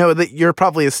 I know that you're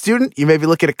probably a student. You may be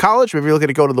looking at college. Maybe you're looking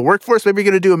to go to the workforce. Maybe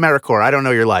you're going to do AmeriCorps. I don't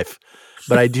know your life.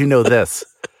 But I do know this.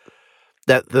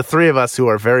 That the three of us who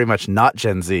are very much not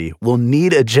Gen Z will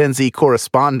need a Gen Z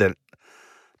correspondent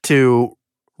to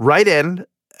write in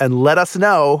and let us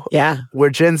know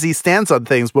where Gen Z stands on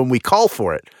things when we call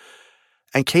for it.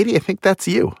 And Katie, I think that's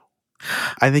you.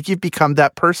 I think you've become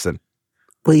that person.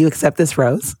 Will you accept this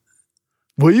rose?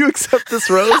 Will you accept this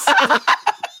rose?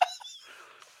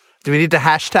 Do we need to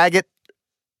hashtag it?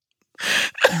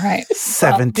 All right.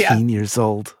 17 years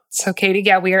old. So, Katie,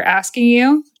 we are asking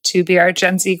you to be our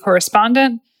Gen Z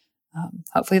correspondent.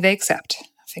 Hopefully they accept.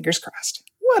 Fingers crossed.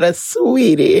 What a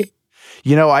sweetie.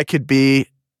 You know, I could be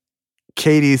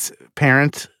Katie's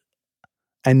parent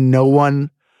and no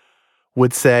one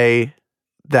would say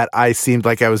that I seemed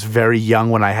like I was very young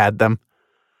when I had them.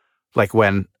 Like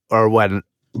when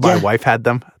my wife had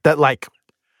them. That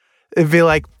it'd be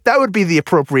like, that would be the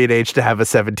appropriate age to have a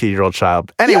 17-year-old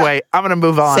child. Anyway, I'm going to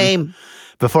move on. Same.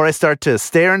 Before I start to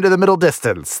stare into the middle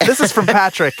distance. This is from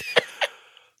Patrick,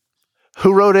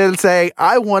 who wrote in saying,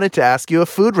 I wanted to ask you a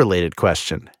food-related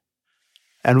question.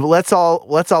 And let's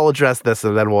all address this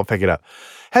and then we'll pick it up.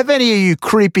 Have any of you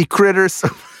creepy critters?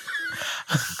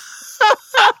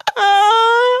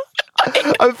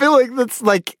 I feel like that's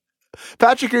like,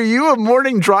 Patrick, are you a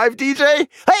morning drive DJ?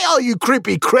 Hey, all you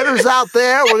creepy critters out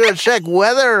there, we're going to check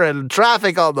weather and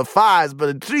traffic on the 5s, but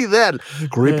until then,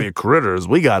 creepy critters,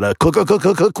 we got a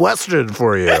question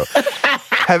for you.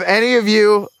 Have any of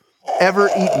you ever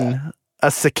eaten a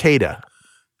cicada?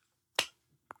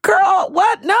 Girl,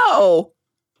 what? No.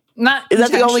 Not Is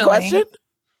that the only question?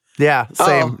 Yeah,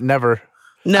 same. Never.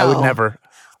 No. I would never.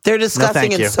 They're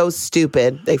disgusting and so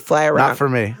stupid. They fly around. Not for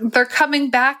me. They're coming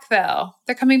back, though.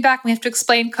 They're coming back. We have to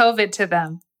explain COVID to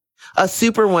them. A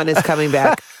super one is coming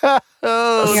back.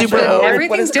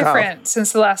 Everything's different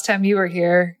since the last time you were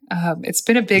here. It's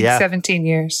been a big 17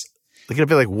 years. They're going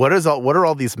to be like, what are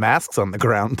all these masks on the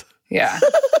ground? Yeah.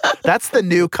 That's the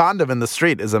new condom in the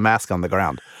street, is a mask on the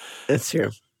ground. That's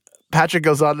true. Patrick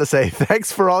goes on to say,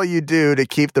 thanks for all you do to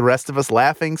keep the rest of us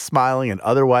laughing, smiling, and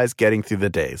otherwise getting through the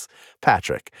days.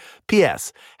 Patrick.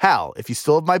 P.S. Hal, if you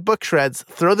still have my book shreds,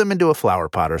 throw them into a flower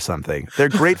pot or something. They're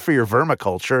great for your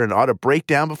vermiculture and ought to break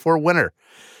down before winter.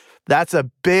 That's a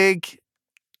big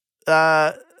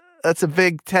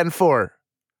 10-4.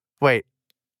 Wait,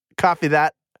 copy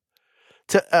that.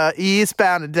 To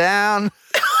eastbound and down.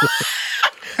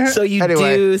 So you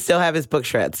do still have his book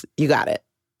shreds. You got it.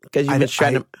 Because you've been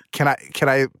shredding them. Can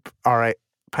I? All right.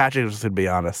 Patrick was going to be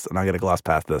honest, and I'm going to gloss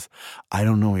past this. I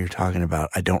don't know what you're talking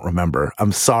about. I don't remember.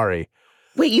 I'm sorry.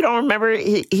 Wait, you don't remember?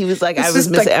 He was like, I'm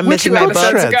missing my my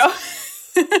book. book.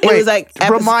 It was like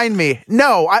remind me.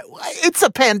 No, it's a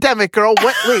pandemic, girl.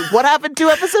 Wait, what happened 2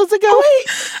 episodes ago? Wait,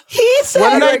 he said,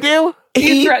 what did I do?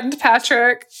 He threatened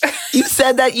Patrick. You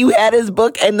said that you had his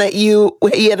book and that he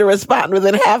had to respond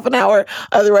within half an hour.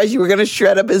 Otherwise, you were going to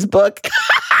shred up his book.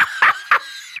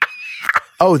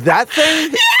 Oh, that thing?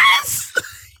 Yes!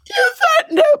 You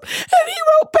threatened him, and he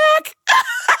wrote back.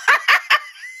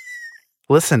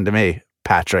 Listen to me,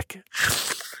 Patrick.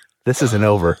 This isn't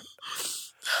over.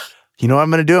 You know what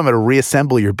I'm going to do? I'm going to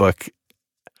reassemble your book,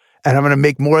 and I'm going to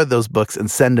make more of those books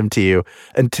and send them to you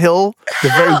until the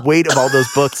very weight of all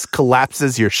those books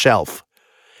collapses your shelf.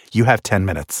 You have 10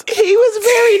 minutes. He was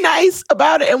very nice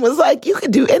about it and was like, you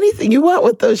can do anything you want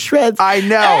with those shreds. I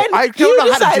know. And I don't know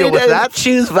how to deal with that.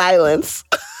 Choose violence.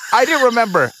 I didn't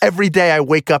remember. Every day I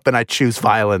wake up and I choose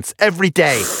violence. Every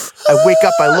day. I wake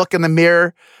up, I look in the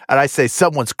mirror, and I say,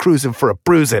 someone's cruising for a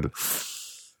bruising.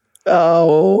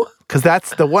 Oh. Because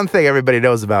that's the one thing everybody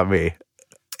knows about me,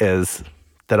 is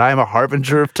that I am a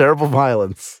harbinger of terrible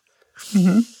violence.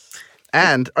 Mm-hmm.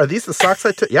 And are these the socks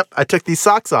I took? Yep, I took these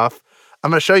socks off. I'm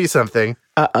going to show you something.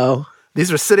 Uh-oh.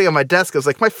 These were sitting on my desk. I was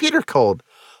like, my feet are cold.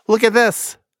 Look at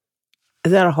this.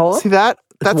 Is that a hole? See that?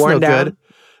 That's no worn down? good.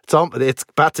 It's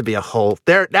about to be a hole.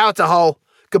 There, now it's a hole.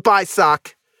 Goodbye,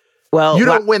 sock. Well, you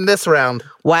don't win this round.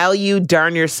 While you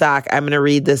darn your sock, I'm going to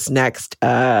read this next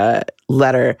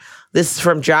letter. This is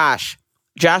from Josh.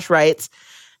 Josh writes,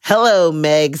 "Hello,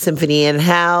 Meg, Symphony, and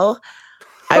Hal.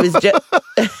 I was just..."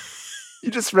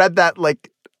 You just read that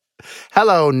like,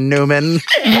 "Hello, Newman."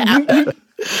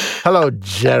 "Hello,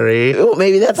 Jerry." Well,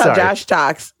 maybe that's how Josh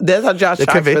talks. That's how Josh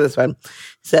talks for this one.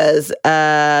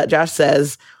 Josh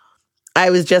says, "I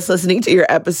was just listening to your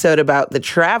episode about The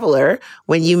Traveler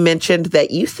when you mentioned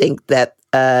that you think that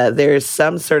there's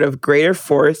some sort of greater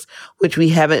force which we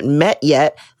haven't met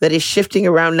yet that is shifting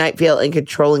around Night Vale and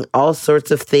controlling all sorts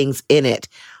of things in it,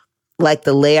 like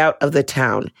the layout of the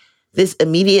town. This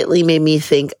immediately made me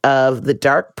think of the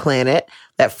Dark Planet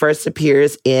that first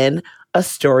appears in A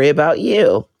Story About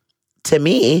You. To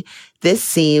me, this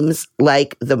seems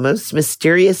like the most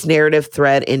mysterious narrative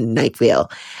thread in Night Vale,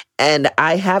 and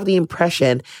I have the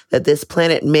impression that this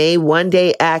planet may one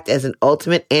day act as an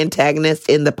ultimate antagonist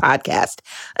in the podcast,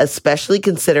 especially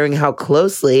considering how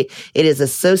closely it is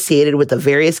associated with the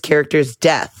various characters'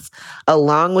 deaths,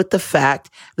 along with the fact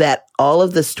that all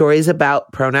of the stories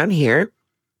about pronoun here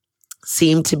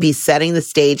seem to be setting the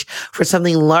stage for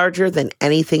something larger than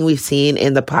anything we've seen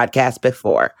in the podcast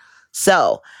before.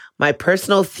 So, my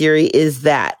personal theory is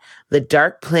that the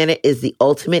Dark Planet is the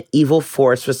ultimate evil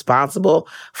force responsible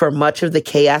for much of the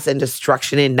chaos and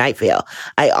destruction in Night Vale.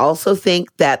 I also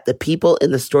think that the people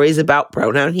in the stories about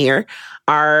pronoun here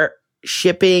are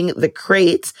shipping the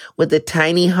crates with the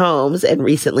tiny homes, and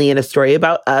recently in A Story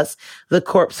About Us, the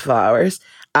corpse flowers,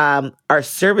 are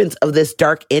servants of this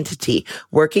dark entity,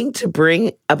 working to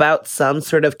bring about some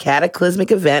sort of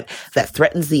cataclysmic event that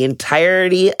threatens the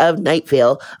entirety of Night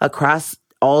Vale across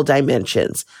all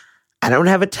dimensions. I don't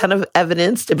have a ton of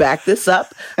evidence to back this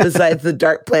up, besides the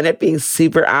Dark Planet being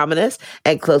super ominous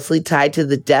and closely tied to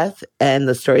the death and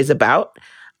the stories about.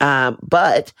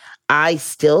 But I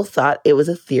still thought it was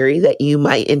a theory that you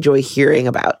might enjoy hearing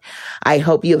about. I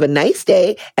hope you have a nice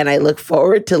day, and I look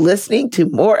forward to listening to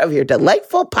more of your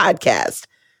delightful podcast.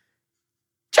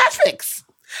 Josh Fix.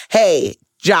 Hey,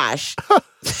 Josh,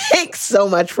 thanks so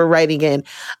much for writing in.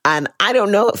 And I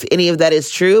don't know if any of that is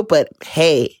true, but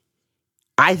hey,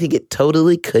 I think it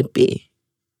totally could be,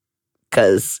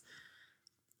 because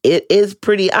it is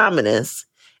pretty ominous.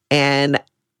 And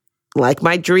like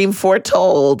my dream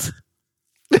foretold,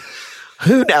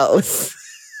 who knows?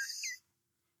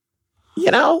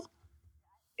 You know?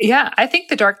 Yeah, I think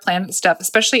the Dark Planet stuff,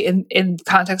 especially in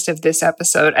context of this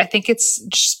episode, I think it's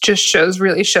just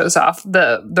really shows off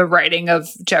the writing of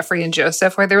Jeffrey and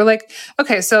Joseph, where they were like,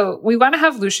 okay, so we want to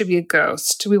have Lucia be a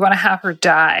ghost. We want to have her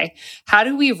die. How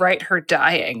do we write her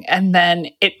dying? And then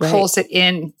it pulls it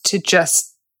in to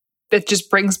it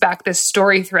just brings back this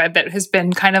story thread that has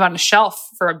been kind of on a shelf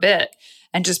for a bit,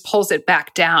 and just pulls it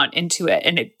back down into it.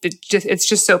 And it's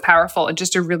just so powerful, and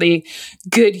just a really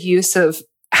good use of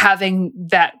having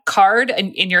that card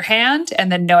in your hand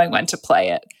and then knowing when to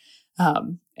play it.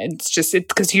 It's just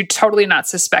because you're totally not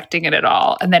suspecting it at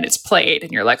all. And then it's played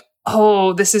and you're like,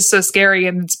 oh, this is so scary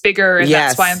and it's bigger. And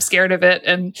that's why I'm scared of it.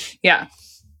 And yeah.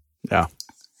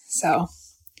 So.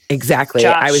 Exactly.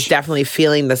 Josh. I was definitely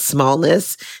feeling the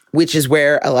smallness, which is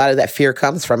where a lot of that fear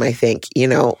comes from, I think. You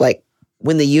know, like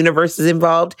when the universe is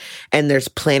involved and there's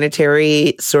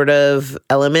planetary sort of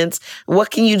elements,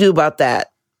 what can you do about that?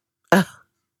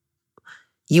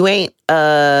 You ain't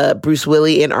Bruce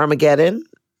Willis in Armageddon.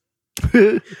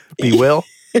 Be Will.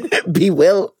 Be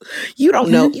Will. You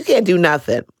don't know. You can't do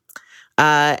nothing.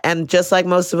 And just like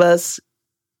most of us,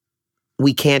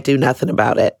 we can't do nothing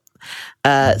about it.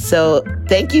 So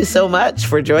thank you so much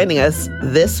for joining us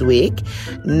this week.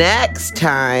 Next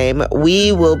time,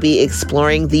 we will be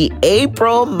exploring the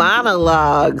April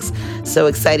monologues. So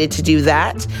excited to do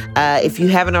that. If you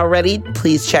haven't already,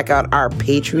 please check out our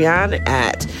Patreon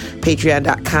at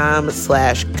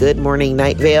patreon.com/Good Morning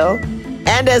Night Vale.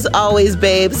 And as always,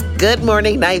 babes, good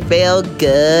morning, Night Vale.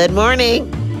 Good morning.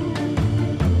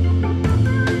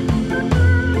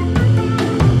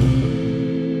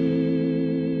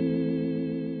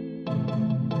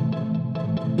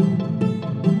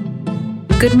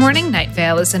 Good Morning Night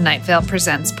Vale is a Night Vale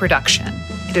Presents production.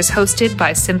 It is hosted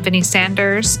by Symphony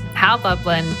Sanders, Hal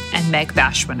Lublin, and Meg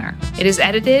Bashwiner. It is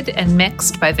edited and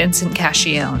mixed by Vincent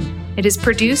Cascione. It is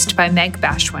produced by Meg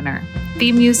Bashwiner.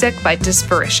 Theme music by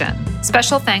Disparition.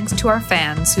 Special thanks to our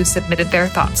fans who submitted their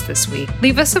thoughts this week.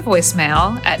 Leave us a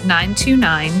voicemail at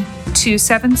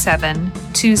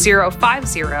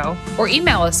 929-277-2050 or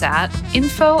email us at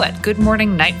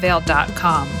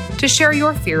info@goodmorningnightVale.com to share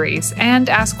your theories and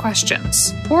ask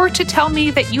questions, or to tell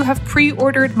me that you have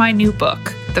pre-ordered my new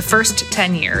book, The First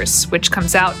 10 Years, which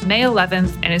comes out May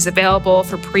 11th and is available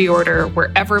for pre-order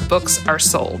wherever books are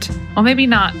sold. Well, maybe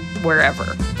not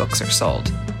wherever books are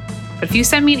sold. But if you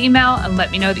send me an email and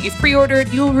let me know that you've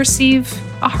pre-ordered, you will receive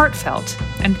a heartfelt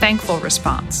and thankful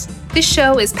response. This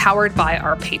show is powered by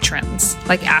our patrons,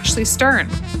 like Ashley Stern,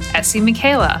 Essie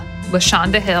Michaela,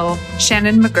 LaShonda Hill,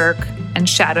 Shannon McGurk, and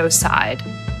Shadow Side.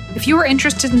 If you are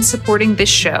interested in supporting this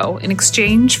show in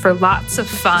exchange for lots of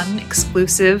fun,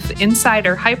 exclusive,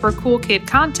 insider, hyper cool kid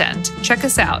content, check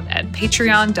us out at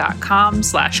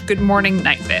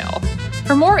patreon.com/goodmorningnightVale.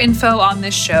 For more info on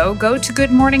this show, go to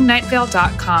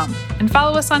goodmorningnightVale.com and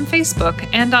follow us on Facebook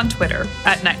and on Twitter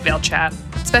at Night Vale Chat.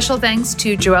 Special thanks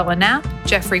to Joella Knapp,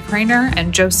 Jeffrey Craner,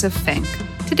 and Joseph Fink.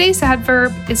 Today's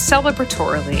adverb is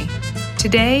celebratorily.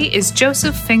 Today is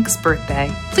Joseph Fink's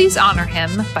birthday. Please honor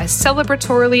him by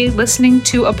celebratorily listening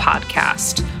to a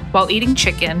podcast while eating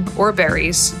chicken or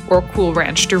berries or Cool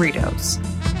Ranch Doritos.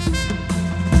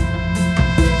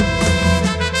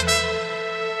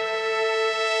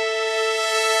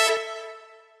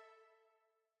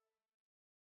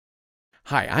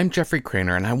 Hi, I'm Jeffrey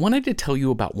Craner, and I wanted to tell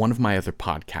you about one of my other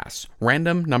podcasts,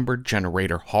 Random Number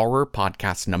Generator Horror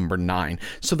Podcast number 9.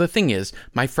 So the thing is,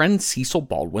 my friend Cecil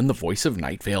Baldwin, the voice of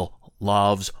Night Vale,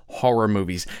 loves horror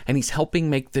movies, and he's helping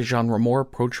make the genre more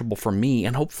approachable for me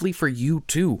and hopefully for you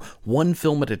too, one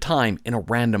film at a time in a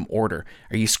random order.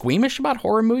 Are you squeamish about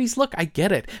horror movies? Look, I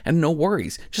get it, and no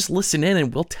worries. Just listen in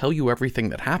and we'll tell you everything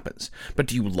that happens. But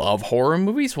do you love horror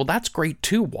movies? Well, that's great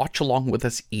too. Watch along with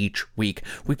us each week.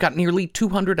 We've got nearly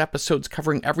 200 episodes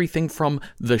covering everything from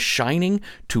The Shining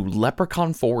to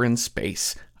Leprechaun 4 in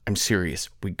Space. I'm serious,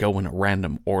 we go in a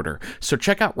random order. So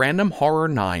check out Random Horror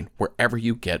 9 wherever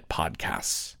you get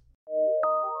podcasts.